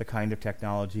the kind of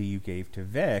technology you gave to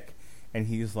Vic? And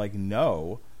he's like,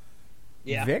 no.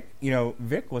 Yeah.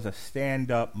 Vic was a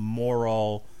stand-up,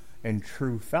 moral, and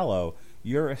true fellow.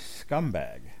 You're a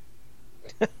scumbag.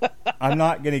 I'm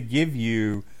not going to give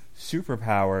you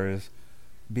superpowers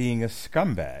being a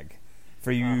scumbag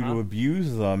for you to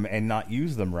abuse them and not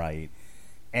use them right.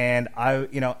 And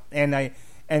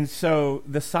so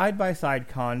the side-by-side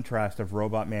contrast of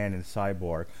Robot Man and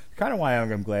Cyborg, kind of why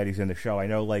I'm glad he's in the show. I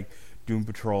know, like, Doom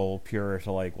Patrol purists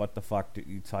are like, what the fuck,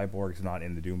 Cyborg's not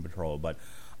in the Doom Patrol, but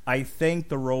I think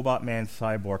the Robot Man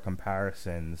Cyborg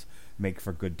comparisons make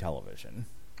for good television.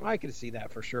 I could see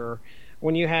that for sure.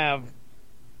 When you have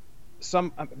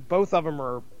both of them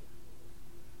are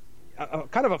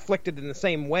kind of afflicted in the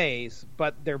same ways,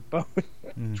 but they're both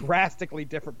drastically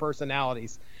different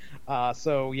personalities.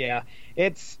 So yeah,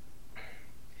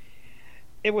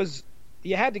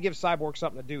 you had to give Cyborg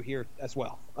something to do here as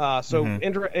well.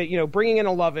 Bringing in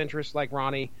a love interest like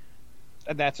Ronnie,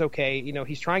 that's okay.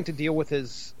 He's trying to deal with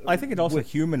his. I think it also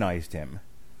humanized him.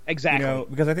 Exactly.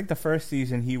 Because I think the first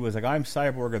season he was like, I'm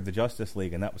Cyborg of the Justice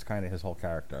League, and that was kind of his whole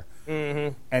character.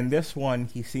 Mm-hmm. And this one,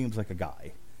 he seems like a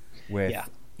guy with,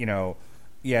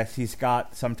 yes, he's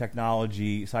got some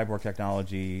technology, cyborg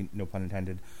technology, no pun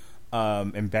intended,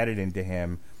 embedded into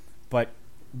him, but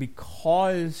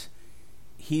because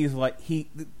he's like,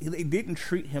 they didn't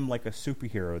treat him like a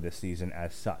superhero this season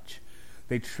as such.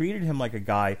 They treated him like a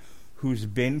guy who's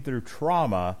been through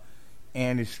trauma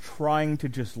and is trying to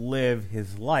just live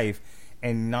his life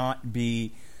and not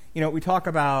be, we talk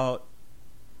about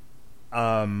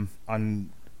on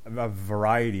a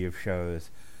variety of shows,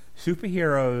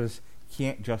 superheroes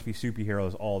can't just be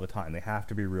superheroes all the time. They have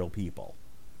to be real people.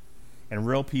 And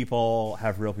real people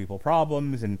have real people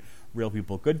problems, and real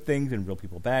people good things, and real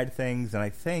people bad things. And I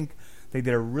think they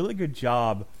did a really good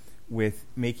job with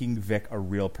making Vic a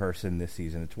real person this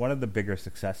season. It's one of the bigger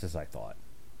successes, I thought.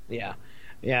 Yeah.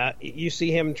 Yeah, you see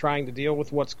him trying to deal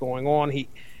with what's going on.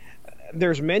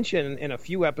 There's mention in a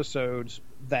few episodes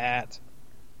that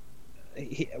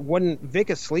when Vic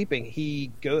is sleeping,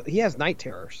 he has night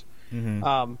terrors,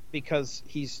 because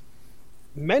he's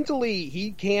mentally he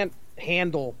can't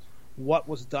handle what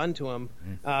was done to him.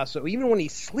 So even when he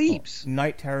sleeps,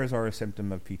 night terrors are a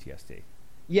symptom of PTSD.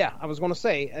 Yeah, I was going to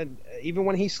say, even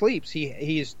when he sleeps,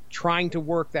 he is trying to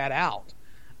work that out.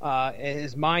 And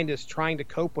his mind is trying to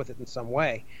cope with it in some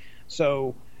way.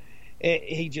 So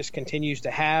he just continues to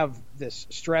have this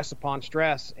stress upon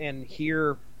stress. And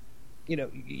here,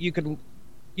 you could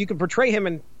portray him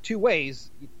in two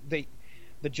ways: the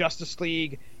Justice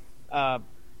League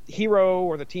hero,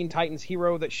 or the Teen Titans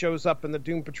hero that shows up in the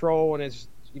Doom Patrol and is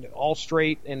all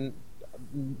straight and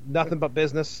nothing but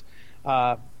business.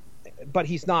 But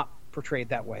he's not portrayed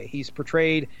that way. He's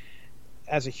portrayed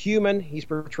as a human. He's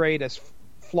portrayed as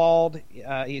flawed.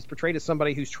 He's portrayed as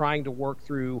somebody who's trying to work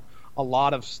through a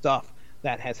lot of stuff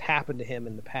that has happened to him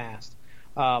in the past.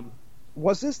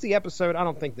 Was this the episode? I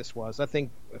don't think this was. I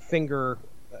think Finger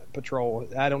Patrol.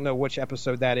 I don't know which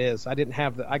episode that is. I didn't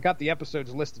have I got the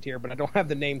episodes listed here, but I don't have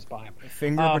the names by them.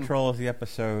 Finger Patrol is the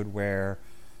episode where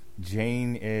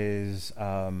Jane is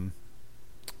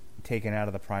taken out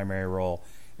of the primary role,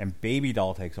 and Baby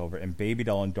Doll takes over, and Baby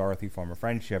Doll and Dorothy form a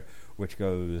friendship, which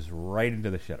goes right into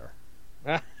the shitter.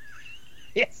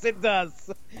 Yes, it does.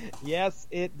 Yes,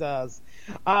 it does.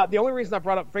 The only reason I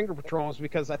brought up Finger Patrol is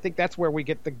because I think that's where we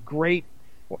get the great.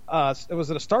 Was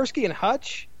it a Starsky and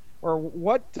Hutch, or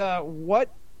what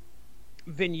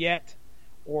vignette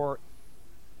or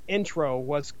intro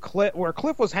was where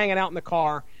Cliff was hanging out in the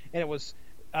car, and it was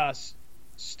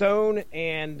Stone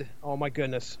and oh my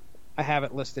goodness, I have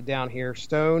it listed down here.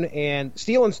 Steel and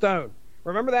Stone.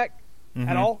 Remember that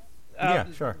at all? Yeah,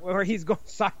 sure. Where he's going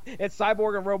at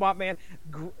Cyborg and Robot Man.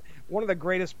 One of the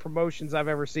greatest promotions I've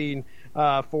ever seen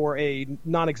for a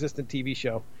non-existent TV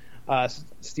show,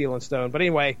 Steel and Stone. But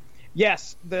anyway,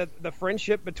 yes, the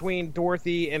friendship between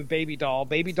Dorothy and Baby Doll.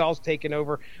 Baby Doll's taken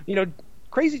over.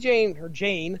 Crazy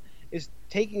Jane is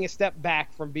taking a step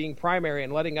back from being primary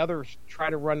and letting others try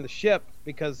to run the ship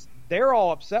because they're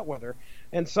all upset with her.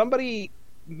 And somebody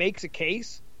makes a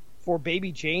case for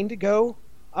Baby Jane to go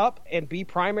up and be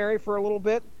primary for a little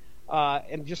bit.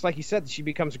 And just like you said, she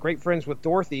becomes great friends with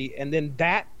Dorothy. And then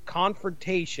that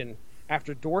confrontation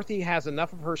after Dorothy has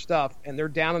enough of her stuff and they're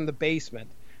down in the basement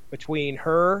between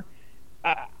her,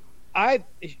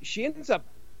 Jane ends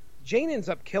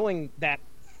up killing that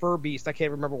fur beast. I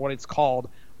can't remember what it's called.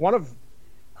 One of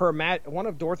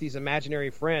Dorothy's imaginary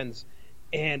friends.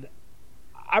 And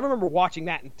I remember watching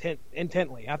that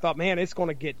intently. I thought, man, it's going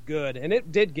to get good. And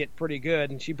it did get pretty good.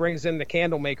 And she brings in the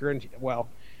candle maker and,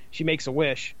 she makes a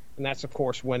wish. And that's, of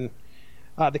course, when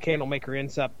the candle maker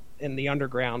ends up in the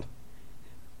underground.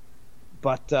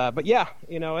 But yeah,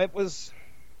 it was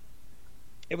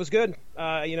good.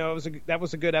 That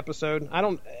was a good episode. I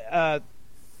don't,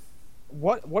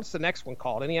 what's the next one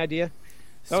called? Any idea?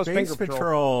 That was Space Finger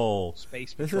Patrol.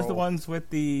 Space Patrol. This is the ones with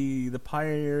the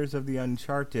pioneers of the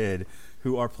Uncharted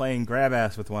who are playing grab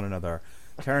ass with one another.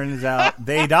 Turns out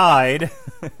they died.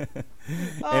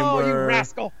 Oh, you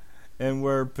rascal! And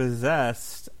were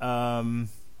possessed by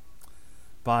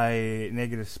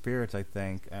negative spirits, I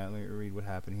think. Let me read what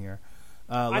happened here.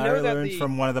 Larry learns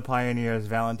from one of the pioneers,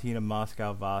 Valentina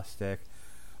Moscow Vostok,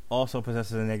 also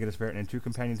possesses a negative spirit, and two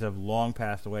companions have long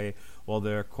passed away while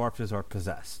their corpses are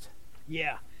possessed.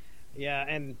 Yeah,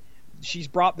 and she's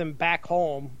brought them back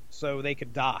home so they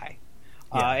could die.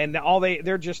 Yeah. And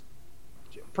they're just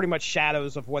pretty much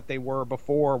shadows of what they were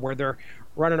before, where they're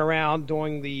running around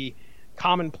doing the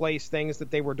commonplace things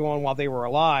that they were doing while they were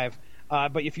alive.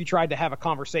 But if you tried to have a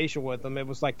conversation with them, it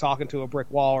was like talking to a brick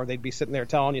wall, or they'd be sitting there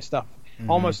telling you stuff,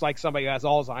 almost like somebody who has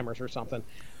Alzheimer's or something.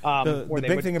 The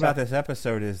big thing about this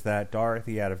episode is that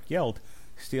Dorothy, out of guilt,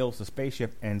 steals the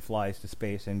spaceship and flies to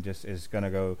space and just is going to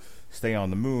go stay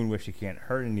on the moon where she can't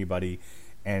hurt anybody.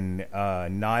 And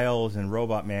Niles and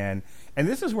Robot Man, and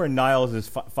this is where Niles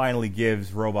finally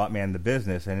gives Robot Man the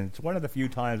business, and it's one of the few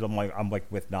times I'm like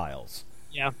with Niles.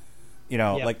 Yeah.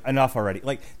 Like enough already.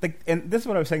 And this is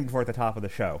what I was saying before at the top of the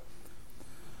show.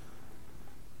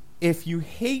 If you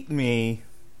hate me,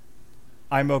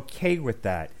 I'm okay with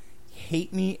that.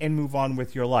 Hate me and move on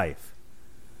with your life.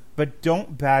 But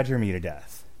don't badger me to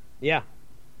death. Yeah.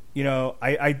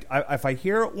 I if I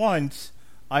hear it once,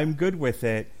 I'm good with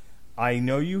it. I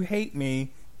know you hate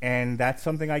me, and that's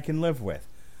something I can live with.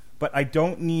 But I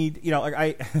don't need,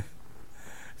 it's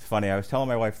funny. I was telling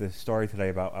my wife this story today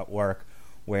about at work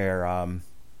where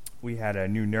we had a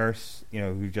new nurse,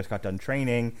 who just got done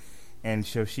training, and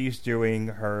so she's doing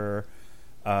her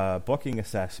booking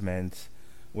assessment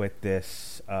with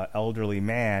this elderly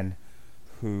man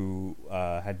who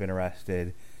had been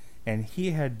arrested, and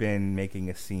he had been making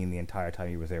a scene the entire time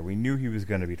he was there. We knew he was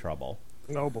going to be trouble.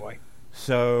 Oh, boy.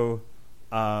 So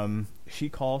she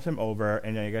calls him over,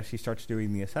 and I guess she starts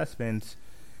doing the assessments,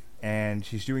 and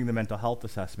she's doing the mental health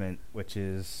assessment, which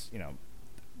is,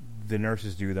 the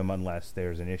nurses do them unless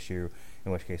there's an issue,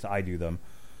 in which case I do them.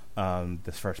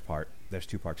 This first part, there's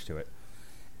two parts to it.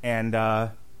 And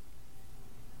the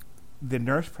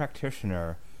nurse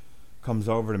practitioner comes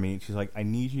over to me, and she's like, I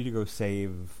need you to go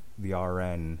save the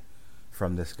RN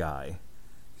from this guy.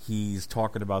 He's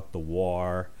talking about the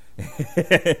war.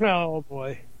 Oh,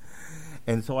 boy.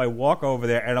 And so I walk over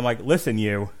there, and I'm like, listen,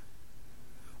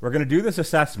 we're going to do this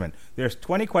assessment. There's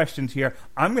 20 questions here.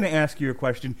 I'm going to ask you a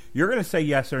question. You're going to say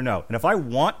yes or no. And if I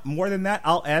want more than that,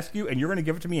 I'll ask you, and you're going to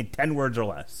give it to me in 10 words or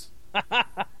less.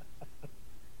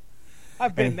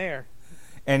 I've been there.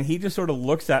 And he just sort of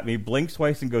looks at me, blinks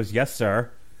twice, and goes, yes,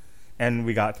 sir. And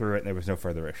we got through it, and there was no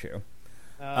further issue.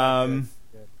 Good.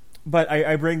 But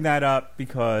I bring that up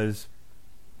because,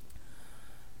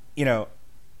 you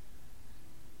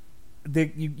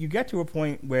get to a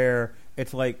point where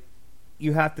it's like,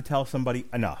 you have to tell somebody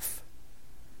enough.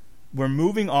 We're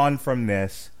moving on from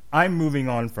this. I'm moving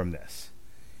on from this.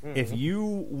 Mm-hmm. If you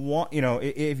want,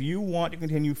 if you want to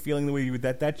continue feeling the way you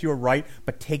do, that's your right,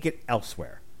 but take it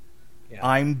elsewhere. Yeah.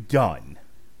 I'm done.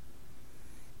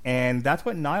 And that's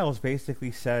what Niles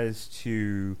basically says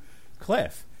to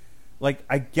Cliff. Like,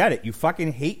 I get it. You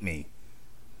fucking hate me.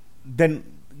 Then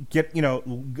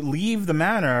leave the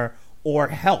manor or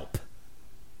help.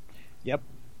 Yep.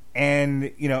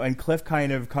 And, and Cliff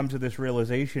kind of comes to this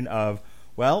realization of,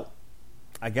 well,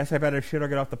 I guess I better shit or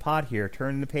get off the pot here,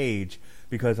 turn the page,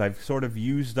 because I've sort of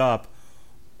used up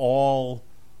all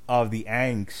of the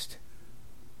angst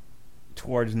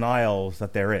towards Niles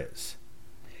that there is.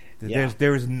 Yeah.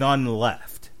 There's none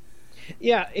left.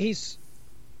 Yeah,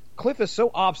 Cliff is so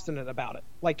obstinate about it.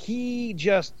 Like, he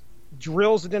just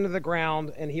drills it into the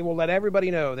ground, and he will let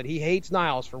everybody know that he hates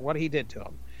Niles for what he did to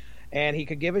him. And he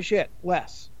could give a shit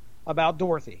less about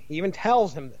Dorothy. He even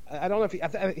tells him. I don't know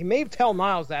if he may tell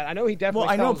Niles that. I know he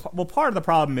definitely. Well, part of the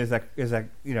problem is that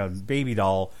Baby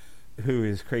Doll, who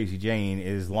is Crazy Jane,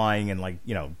 is lying in like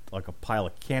a pile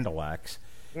of candle wax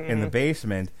in the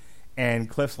basement, and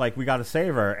Cliff's like, we got to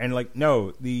save her, and like,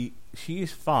 no,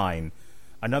 she's fine.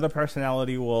 Another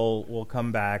personality will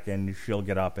come back, and she'll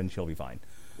get up, and she'll be fine.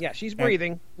 Yeah, she's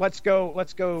breathing. Let's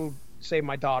go save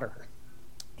my daughter,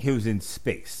 who's in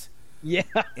space. Yeah.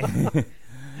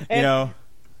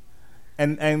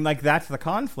 And like, that's the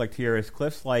conflict here, is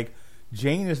Cliff's like,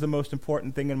 Jane is the most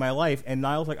important thing in my life, and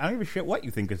Niles like, I don't give a shit what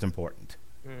you think is important.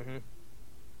 Mm-hmm.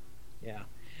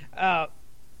 Yeah.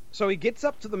 So he gets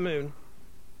up to the moon,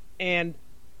 and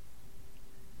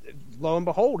lo and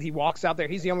behold, he walks out there.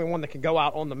 He's the only one that can go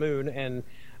out on the moon and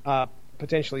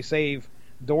potentially save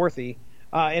Dorothy.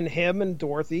 And him and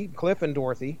Dorothy, Cliff and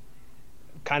Dorothy,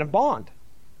 kind of bond,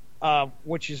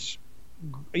 which is,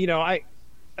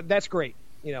 that's great.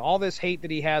 All this hate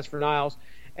that he has for Niles,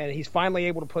 and he's finally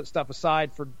able to put stuff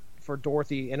aside for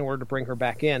Dorothy in order to bring her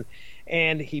back in.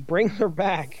 And he brings her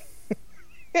back,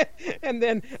 and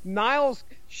then Niles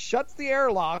shuts the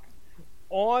airlock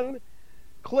on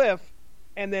Cliff,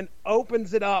 and then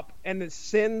opens it up, and it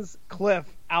sends Cliff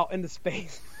out into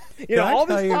space. All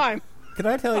this time. Can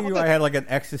I tell you, I had like an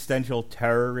existential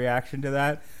terror reaction to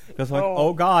that? Because like,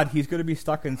 oh God, he's going to be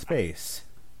stuck in space.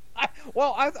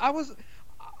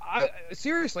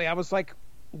 Seriously, I was like,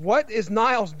 what is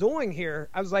Niles doing here?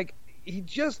 I was like, he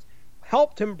just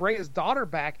helped him bring his daughter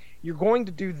back. You're going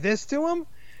to do this to him?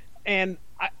 And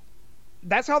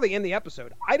that's how they end the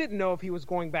episode. I didn't know if he was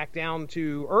going back down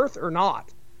to Earth or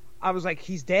not. I was like,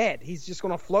 he's dead. He's just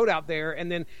going to float out there. And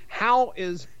then how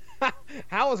is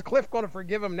Cliff going to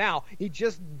forgive him now? He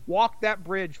just walked that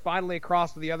bridge finally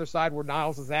across to the other side where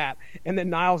Niles is at, and then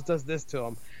Niles does this to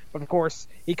him. But of course,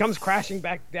 he comes crashing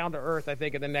back down to Earth, I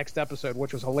think, in the next episode,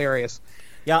 which was hilarious.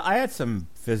 Yeah, I had some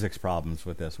physics problems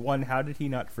with this. One, how did he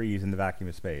not freeze in the vacuum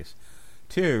of space?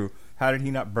 Two, how did he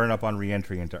not burn up on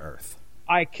re-entry into Earth?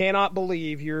 I cannot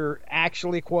believe you're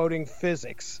actually quoting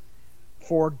physics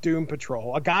for Doom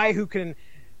Patrol. A guy who can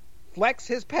flex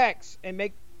his pecs and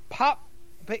make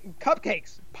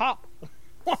cupcakes pop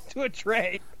onto a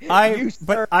tray. I'm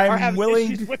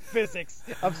willing issues with physics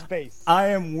of space. I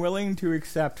am willing to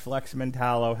accept Flex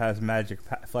Mentallo has magic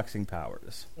flexing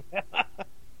powers.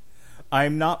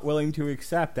 I'm not willing to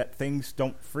accept that things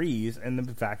don't freeze in the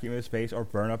vacuum of space or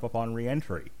burn up upon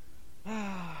re-entry.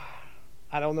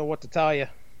 I don't know what to tell you.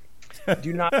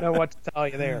 Do not know what to tell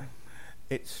you there.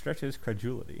 It stretches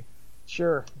credulity.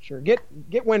 Sure. Get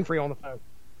Winfrey on the phone.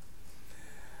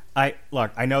 I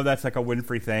know that's like a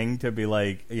Winfrey thing to be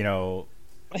like, in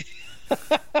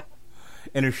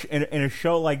a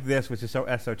show like this, which is so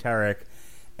esoteric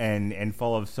and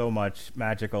full of so much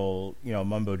magical,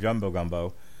 mumbo jumbo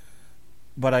gumbo.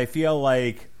 But I feel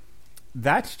like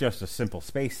that's just a simple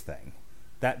space thing.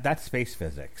 That's space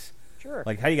physics. Sure.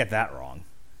 Like, how do you get that wrong?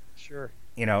 Sure.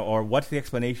 Or what's the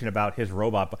explanation about his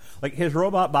robot? Like, his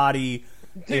robot body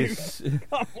is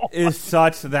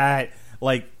such that,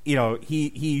 like,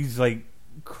 he's like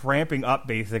cramping up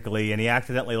basically, and he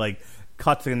accidentally like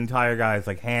cuts an entire guy's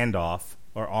like hand off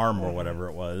or arm or whatever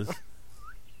it was.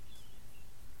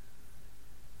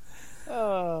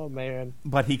 Oh man!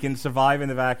 But he can survive in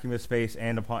the vacuum of space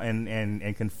and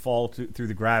can fall through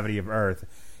the gravity of Earth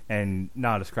and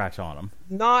not a scratch on him.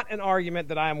 Not an argument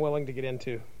that I am willing to get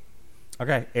into.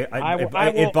 Okay,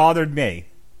 it bothered me.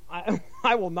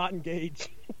 I will not engage.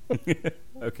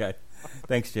 Okay,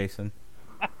 thanks, Jason.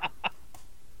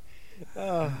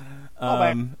 Shout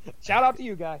out to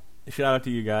you, guy.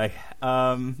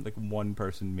 Like, one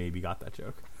person maybe got that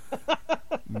joke.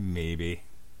 Maybe.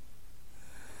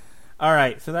 All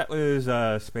right, so that was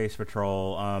Space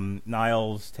Patrol.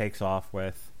 Niles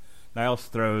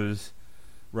throws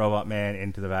Robot Man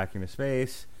into the vacuum of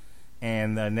space,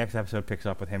 and the next episode picks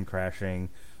up with him crashing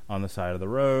on the side of the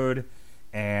road,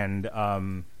 and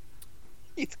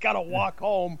he's got to walk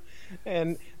home,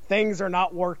 and things are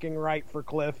not working right for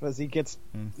Cliff as he gets.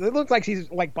 It looks like he's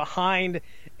like behind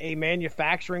a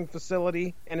manufacturing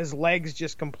facility, and his legs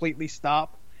just completely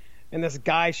stop. And this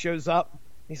guy shows up.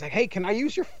 He's like, "Hey, can I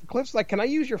use your?" Cliff's like, "Can I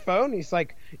use your phone?" He's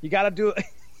like, "You got to do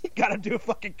a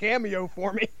fucking cameo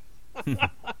for me."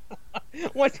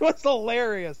 What's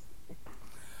hilarious?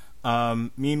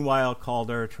 Meanwhile,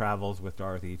 Calder travels with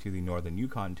Dorothy to the northern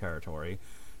Yukon territory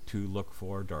to look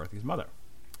for Dorothy's mother.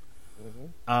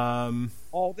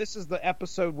 This is the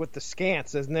episode with the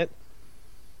scants, isn't it?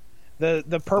 The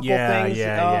purple things.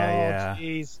 Yeah.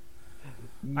 Jeez.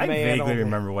 I vaguely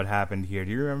remember what happened here.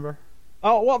 Do you remember?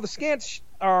 Oh well, the scants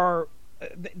are.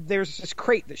 There's this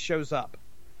crate that shows up,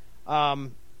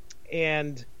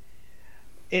 and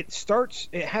it starts.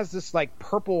 It has this like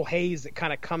purple haze that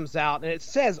kind of comes out, and it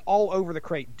says all over the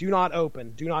crate, "Do not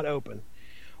open. Do not open."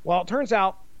 Well, it turns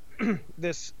out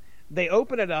they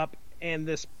open it up, and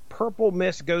this purple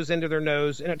mist goes into their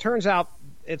nose, and it turns out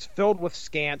it's filled with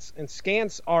scants, and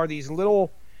scants are these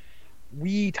little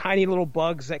wee tiny little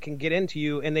bugs that can get into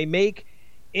you, and they make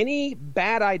any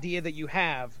bad idea that you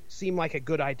have seem like a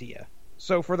good idea.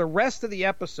 So for the rest of the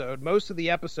episode, most of the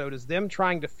episode is them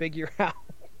trying to figure out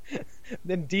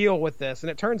then deal with this, and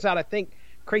it turns out I think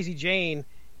Crazy Jane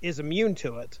is immune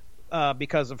to it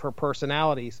because of her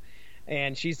personalities.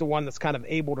 And she's the one that's kind of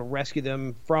able to rescue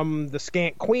them from the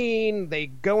Scant Queen. They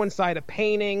go inside a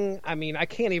painting. I mean, I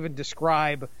can't even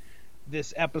describe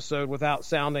this episode without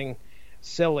sounding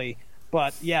silly.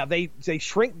 But, yeah, they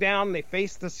shrink down, they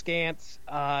face the Scants,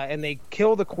 and they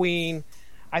kill the Queen.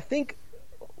 I think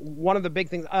one of the big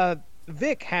things...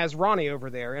 Vic has Ronnie over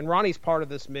there, and Ronnie's part of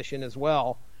this mission as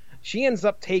well. She ends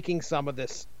up taking some of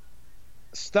this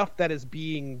stuff that is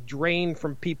being drained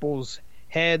from people's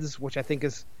heads, which I think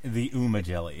is the Uma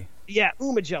jelly. Yeah,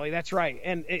 Uma jelly, that's right.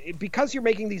 And because you're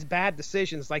making these bad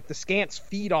decisions, like the Scants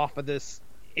feed off of this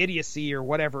idiocy or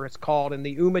whatever it's called, and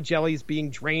the Uma jelly is being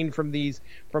drained from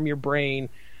your brain.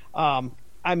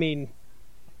 I mean,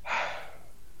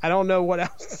 I don't know what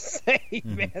else to say,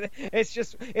 man.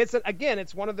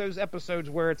 It's one of those episodes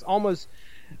where it's almost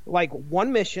like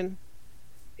one mission.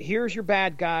 Here's your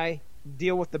bad guy.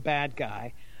 Deal with the bad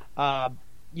guy.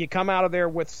 You come out of there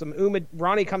with some Uma.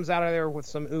 Ronnie comes out of there with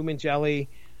some Uma jelly,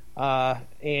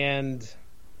 and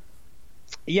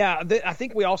yeah, I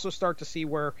think we also start to see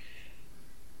where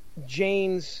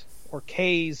Jane's or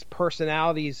Kay's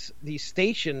personalities, these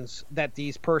stations that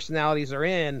these personalities are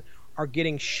in, are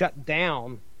getting shut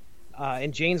down,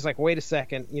 and Jane's like, wait a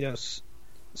second, you know.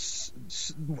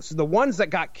 The ones that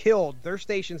got killed, their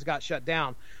stations got shut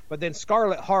down. But then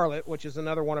Scarlet Harlot, which is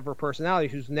another one of her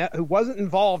personalities, who wasn't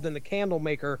involved in the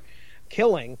Candlemaker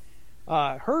killing,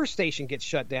 her station gets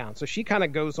shut down. So she kind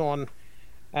of goes on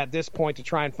at this point to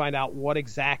try and find out what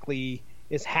exactly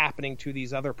is happening to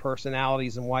these other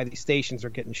personalities and why these stations are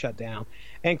getting shut down.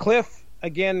 And Cliff,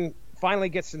 again, finally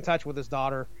gets in touch with his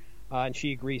daughter, and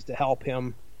she agrees to help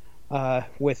him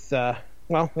with...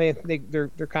 Well,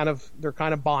 they're kind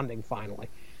of bonding finally.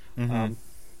 Mm-hmm.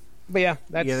 But yeah,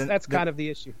 that's kind of the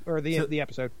issue or the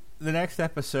episode. The next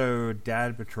episode,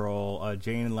 Dad Patrol.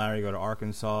 Jane and Larry go to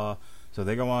Arkansas, so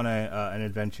they go on an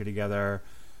adventure together.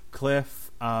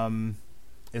 Cliff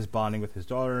is bonding with his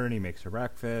daughter, and he makes her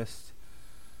breakfast.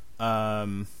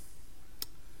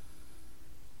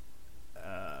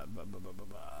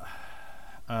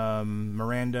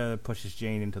 Miranda pushes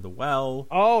Jane into the well.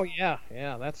 Oh yeah,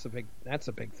 that's a big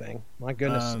thing. My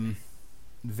goodness.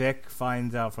 Vic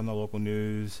finds out from the local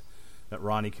news that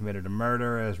Ronnie committed a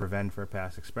murder as revenge for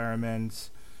past experiments,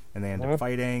 and they end up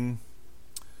fighting.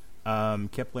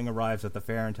 Kipling arrives at the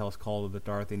fair and tells Calder that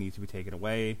Dorothy needs to be taken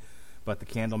away, but the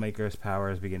Candlemaker's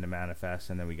powers begin to manifest,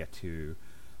 and then we get to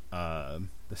the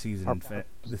season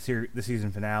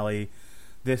finale.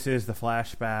 This is the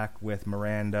flashback with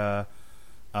Miranda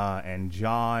and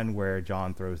John, where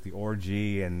John throws the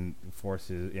orgy and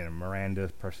forces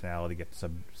Miranda's personality gets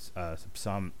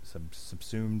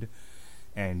subsumed,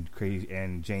 and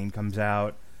Jane comes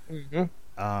out,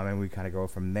 and we kind of go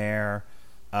from there.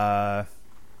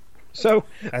 So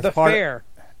the fair,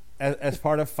 as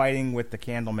part of fighting with the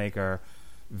Candlemaker,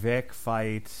 Vic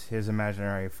fights his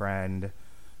imaginary friend.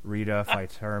 Rita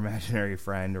fights her imaginary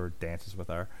friend, or dances with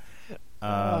her.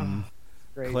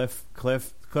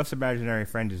 Cliff's imaginary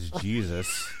friend is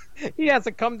Jesus. He has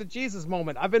a come to Jesus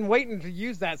moment. I've been waiting to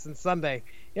use that since Sunday.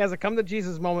 He has a come to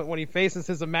Jesus moment when he faces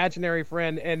his imaginary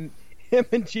friend, and him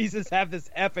and Jesus have this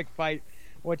epic fight,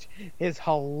 which is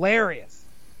hilarious.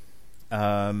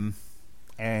 And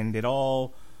it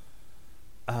all,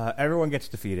 everyone gets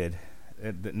defeated.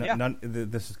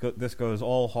 This goes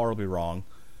all horribly wrong.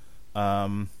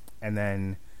 And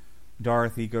then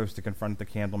Dorothy goes to confront the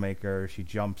Candlemaker. She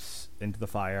jumps into the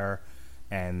fire,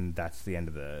 and that's the end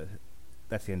of the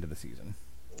season.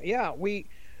 Yeah,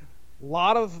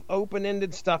 lot of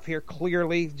open-ended stuff here.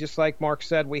 Clearly, just like Mark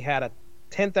said, we had a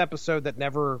 10th episode that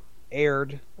never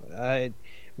aired.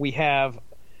 We have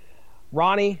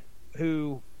Ronnie,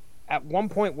 who at one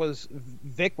point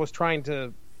Vic was trying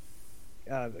to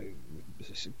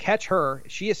catch her.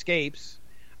 She escapes.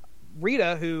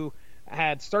 Rita, who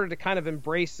had started to kind of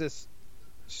embrace this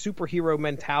superhero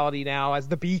mentality now as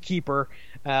the beekeeper,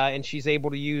 and she's able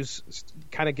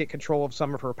to get control of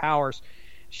some of her powers.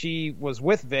 She was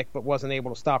with Vic but wasn't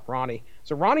able to stop Ronnie.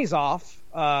 So Ronnie's off.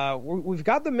 We've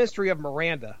got the mystery of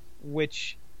Miranda,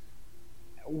 which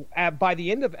by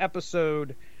the end of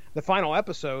the final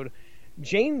episode,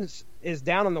 James is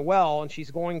down in the well and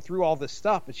she's going through all this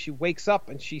stuff, and she wakes up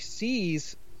and she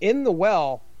sees in the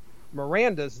well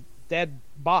Miranda's dead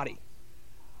body.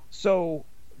 So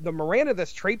the Miranda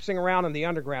that's traipsing around in the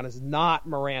underground is not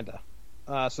Miranda.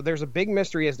 So there's a big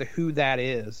mystery as to who that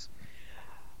is.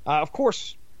 Of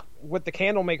course, with the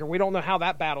Candlemaker, we don't know how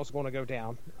that battle's going to go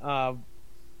down.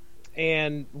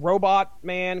 And Robot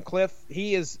Man, Cliff,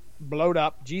 he is blowed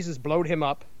up. Jesus blowed him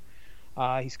up.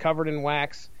 He's covered in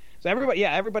wax. So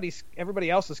everybody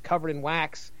else is covered in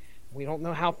wax. We don't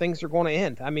know how things are going to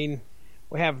end. I mean,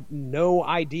 we have no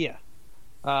idea.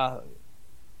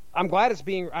 I'm glad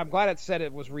it said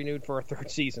it was renewed for a third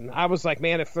season. I was like,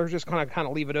 man, if they're just going to kind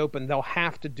of leave it open, they'll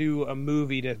have to do a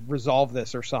movie to resolve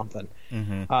this or something.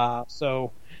 Mm-hmm.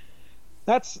 So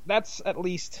that's at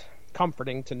least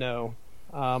comforting to know.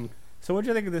 So what do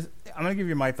you think of this? I'm going to give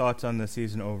you my thoughts on the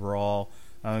season overall.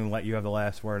 I'm going to let you have the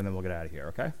last word, and then we'll get out of here,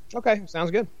 okay? Okay,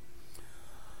 sounds good.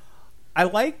 I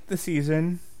liked the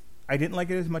season. I didn't like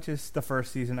it as much as the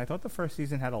first season. I thought the first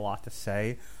season had a lot to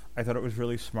say. I thought it was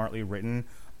really smartly written.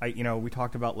 We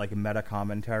talked about like meta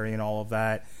commentary and all of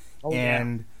that. Oh,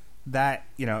 and that,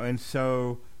 and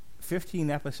so 15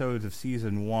 episodes of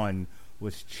season 1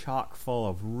 was chock full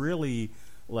of really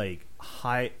like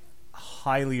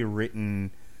highly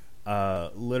written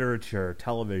literature,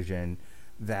 television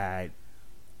that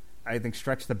I think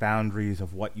stretched the boundaries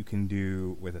of what you can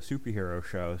do with a superhero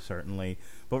show, certainly,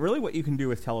 but really what you can do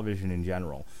with television in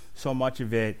general. So much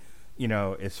of it,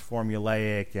 is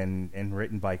formulaic and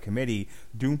written by committee.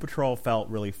 Doom Patrol felt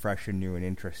really fresh and new and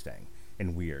interesting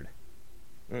and weird.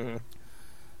 Mm-hmm.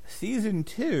 Season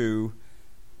 2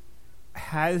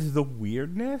 has the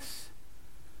weirdness,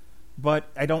 but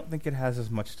I don't think it has as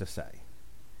much to say.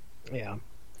 Yeah.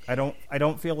 I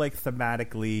don't feel like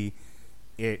thematically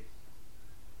it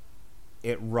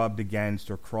rubbed against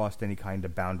or crossed any kind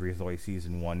of boundaries the way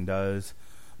season 1 does.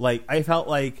 Like, I felt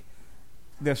like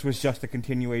this was just a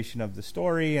continuation of the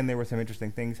story, and there were some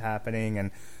interesting things happening,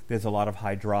 and there's a lot of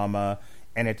high drama,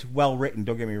 and it's well written,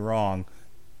 don't get me wrong,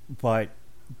 but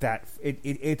that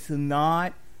it's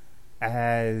not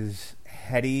as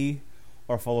heady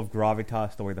or full of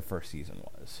gravitas the way the first season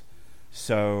was.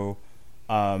 So,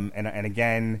 and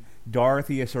again,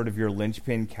 Dorothy is sort of your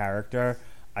linchpin character.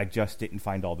 I just didn't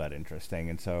find all that interesting,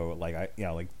 and so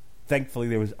thankfully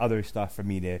there was other stuff for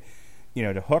me to,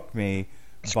 to hook me.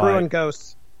 Screwing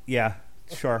ghosts. Yeah,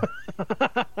 sure,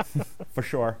 for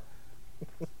sure.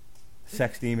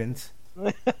 Sex demons.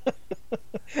 What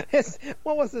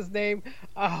was his name?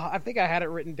 I think I had it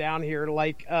written down here.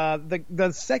 Like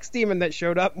the sex demon that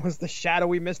showed up was the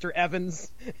shadowy Mr.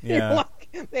 Evans. Yeah,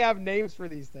 they have names for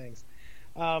these things.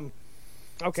 Okay,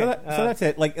 so that's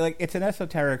it. Like it's an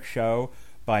esoteric show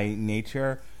by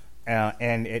nature,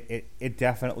 and it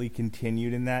definitely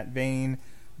continued in that vein.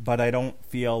 But I don't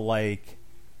feel like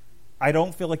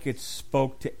it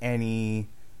spoke to any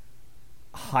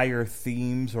higher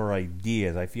themes or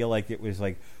ideas. I feel like it was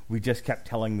like we just kept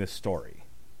telling this story.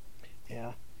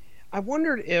 Yeah. I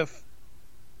wondered if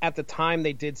at the time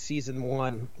they did season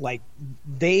 1, like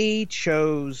they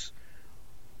chose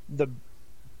the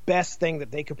best thing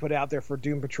that they could put out there for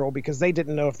Doom Patrol because they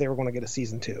didn't know if they were going to get a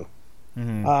season 2.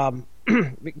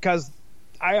 Mm-hmm. Because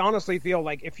I honestly feel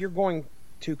like if you're going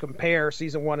to compare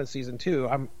season 1 and season 2,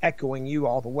 I'm echoing you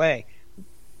all the way.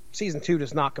 Season 2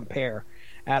 does not compare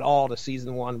at all to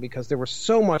season 1 because there was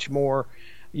so much more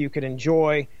you could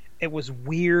enjoy. It was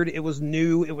weird, it was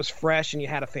new, it was fresh, and you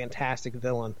had a fantastic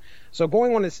villain. So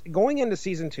going into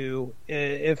season 2,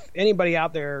 if anybody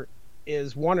out there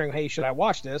is wondering, hey, should I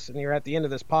watch this? And you're at the end of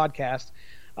this podcast,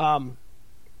 I'm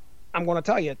going to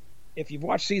tell you, if you've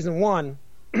watched season 1,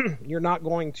 you're not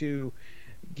going to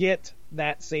get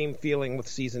that same feeling with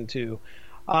season 2.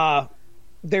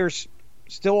 There's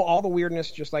still all the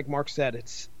weirdness, just like Mark said.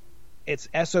 It's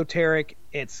esoteric.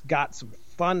 It's got some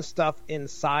fun stuff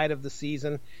inside of the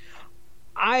season.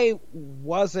 I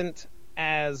wasn't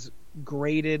as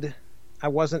graded. I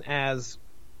wasn't as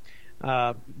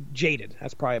jaded.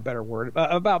 That's probably a better word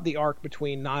about the arc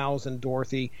between Niles and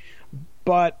Dorothy,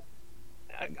 but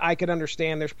I could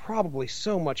understand there's probably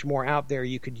so much more out there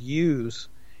you could use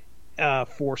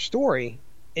for story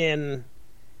in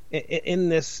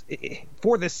this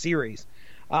for this series.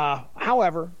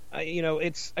 However,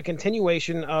 it's a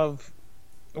continuation of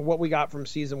what we got from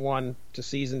season 1 to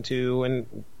season 2,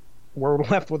 and we're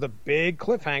left with a big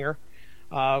cliffhanger.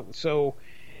 So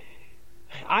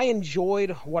I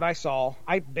enjoyed what I saw.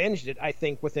 I binged it, I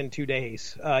think, within 2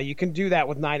 days. You can do that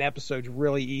with 9 episodes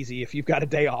really easy if you've got a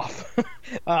day off.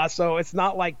 So it's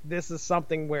not like this is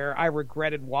something where I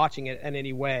regretted watching it in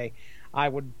any way. I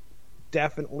would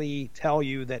definitely tell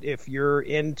you that if you're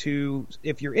into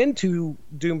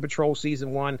Doom Patrol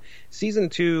season 1, season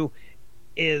 2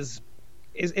 is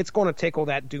it's going to tickle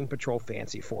that Doom Patrol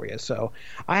fancy for you. So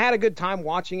I had a good time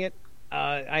watching it.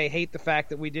 I hate the fact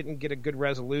that we didn't get a good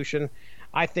resolution.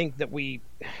 I think that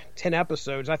 10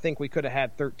 episodes, I think we could have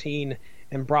had 13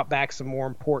 and brought back some more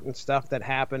important stuff that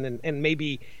happened and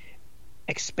maybe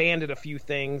expanded a few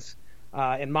things.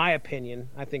 In my opinion,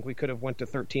 I think we could have went to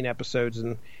 13 episodes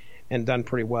and done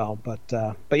pretty well.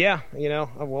 But yeah,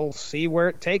 we'll see where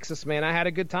it takes us, man. I had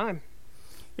a good time.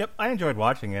 Yep, I enjoyed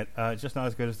watching it. It's just not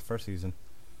as good as the first season.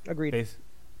 Agreed.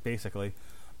 Basically.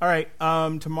 All right,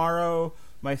 tomorrow,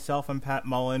 myself and Pat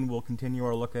Mullen will continue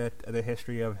our look at the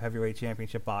history of heavyweight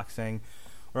championship boxing.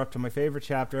 We're up to my favorite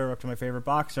chapter. We're up to my favorite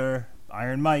boxer,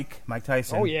 Iron Mike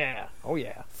Tyson. Oh,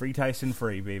 yeah. Free Tyson,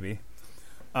 free, baby.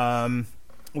 We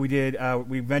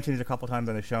mentioned it a couple times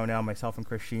on the show now. Myself and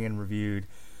Chris Sheehan reviewed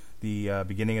the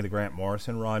beginning of the Grant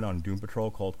Morrison run on Doom Patrol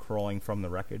called Crawling from the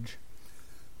Wreckage.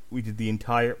 We did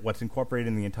what's incorporated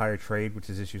in the entire trade,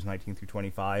 which is issues 19 through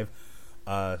 25.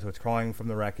 So it's Crawling from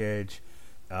the Wreckage.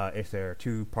 It's their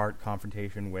 2-part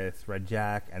confrontation with Red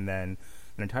Jack, and then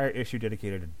an entire issue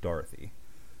dedicated to Dorothy.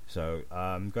 So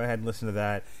go ahead and listen to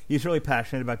that. He's really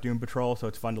passionate about Doom Patrol, so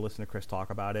it's fun to listen to Chris talk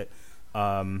about it.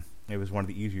 It was one of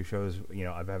the easier shows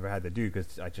I've ever had to do,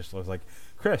 because I just was like,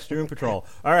 Chris, Doom Patrol,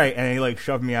 all right, and he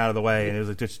shoved me out of the way, and it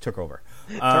was just took over.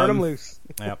 Turn him loose.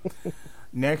 Yep.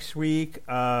 Next week,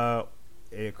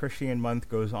 Christian month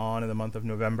goes on in the month of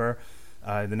November.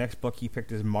 The next book he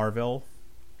picked is Marvel.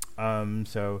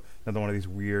 So another one of these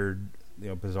weird,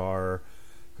 bizarre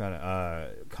kind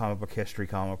of comic book history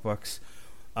comic books.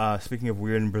 Speaking of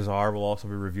weird and bizarre, we'll also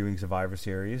be reviewing Survivor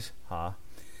Series.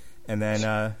 And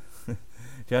then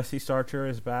Jesse Starcher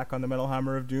is back on the Metal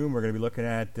Hammer of Doom. We're going to be looking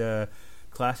at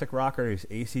classic rockers,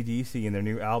 AC/DC, and their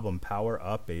new album, Power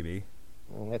Up, baby.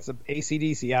 Well, it's an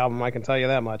AC/DC album, I can tell you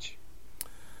that much.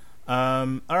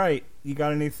 All right, you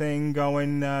got anything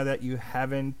going that you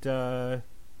haven't done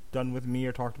with me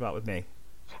or talked about with me?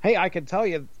 Hey, I can tell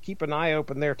you, keep an eye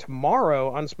open there.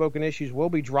 Tomorrow, Unspoken Issues will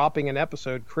be dropping an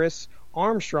episode. Chris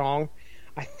Armstrong,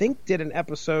 I think, did an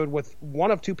episode with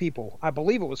one of 2 people. I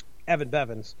believe it was Evan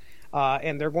Bevins.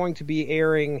 And they're going to be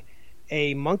airing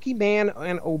a Monkey Man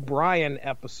and O'Brien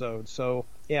episode. So,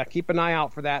 yeah, keep an eye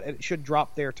out for that. It should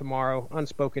drop there tomorrow.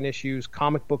 Unspoken Issues,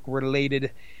 comic book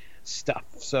related stuff.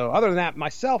 So other than that,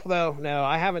 myself, though, no,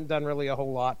 I haven't done really a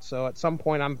whole lot. So at some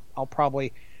point I'll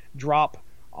probably drop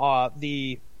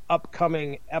the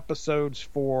upcoming episodes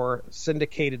for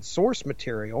syndicated source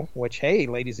material, which, hey,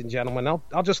 ladies and gentlemen,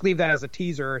 I'll just leave that as a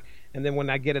teaser, and then when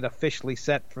I get it officially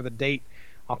set for the date,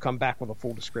 I'll come back with a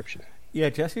full description. Yeah,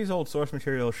 Jesse's old source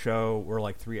material show were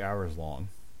like 3 hours long.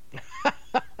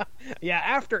 Yeah,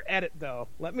 after edit, though,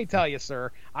 let me tell you,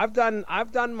 sir, I've done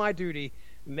my duty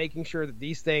making sure that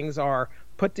these things are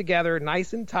put together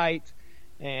nice and tight,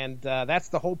 and that's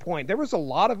the whole point. There was a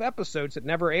lot of episodes that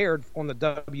never aired on the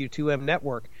W2M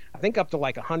network, I think up to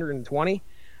like 120.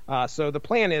 So the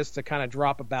plan is to kind of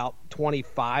drop about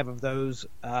 25 of those,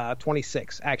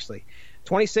 26 actually.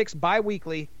 26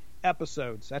 bi-weekly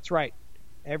episodes. That's right.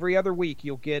 Every other week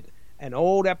you'll get an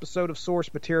old episode of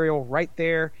source material right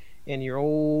there in your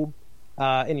old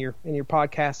in your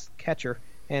podcast catcher.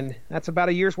 And that's about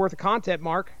a year's worth of content,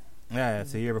 Mark. Yeah,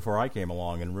 it's a year before I came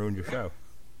along and ruined your show.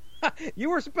 You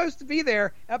were supposed to be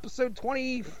there, episode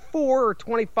 24 or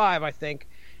 25, I think,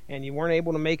 and you weren't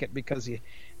able to make it because you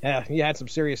had some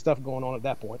serious stuff going on at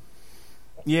that point.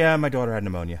 Yeah, my daughter had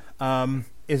pneumonia.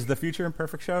 Is the Future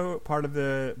Imperfect show part of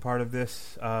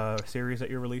this series that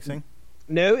you're releasing?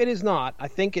 No, it is not. I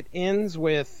think it ends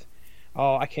with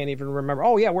Oh, I can't even remember.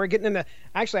 Oh, yeah, we're getting into...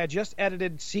 Actually, I just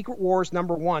edited Secret Wars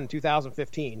 #1,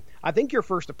 2015. I think your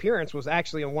first appearance was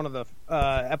actually in one of the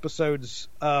episodes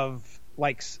of,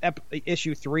 like,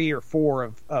 issue 3 or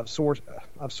 4 of Source...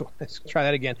 let's try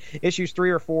that again. Issues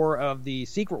 3 or 4 of the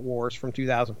Secret Wars from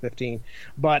 2015.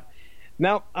 But,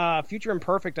 now, Future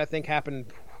Imperfect, I think, happened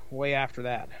way after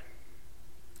that.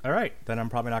 All right. Then I'm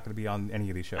probably not going to be on any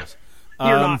of these shows.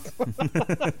 You're not.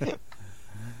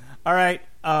 All right.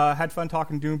 Had fun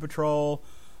talking Doom Patrol.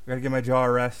 I got to give my jaw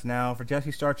a rest now. For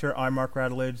Jesse Starcher, I'm Mark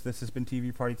Radulich. This has been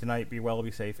TV Party Tonight. Be well,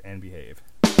 be safe, and behave.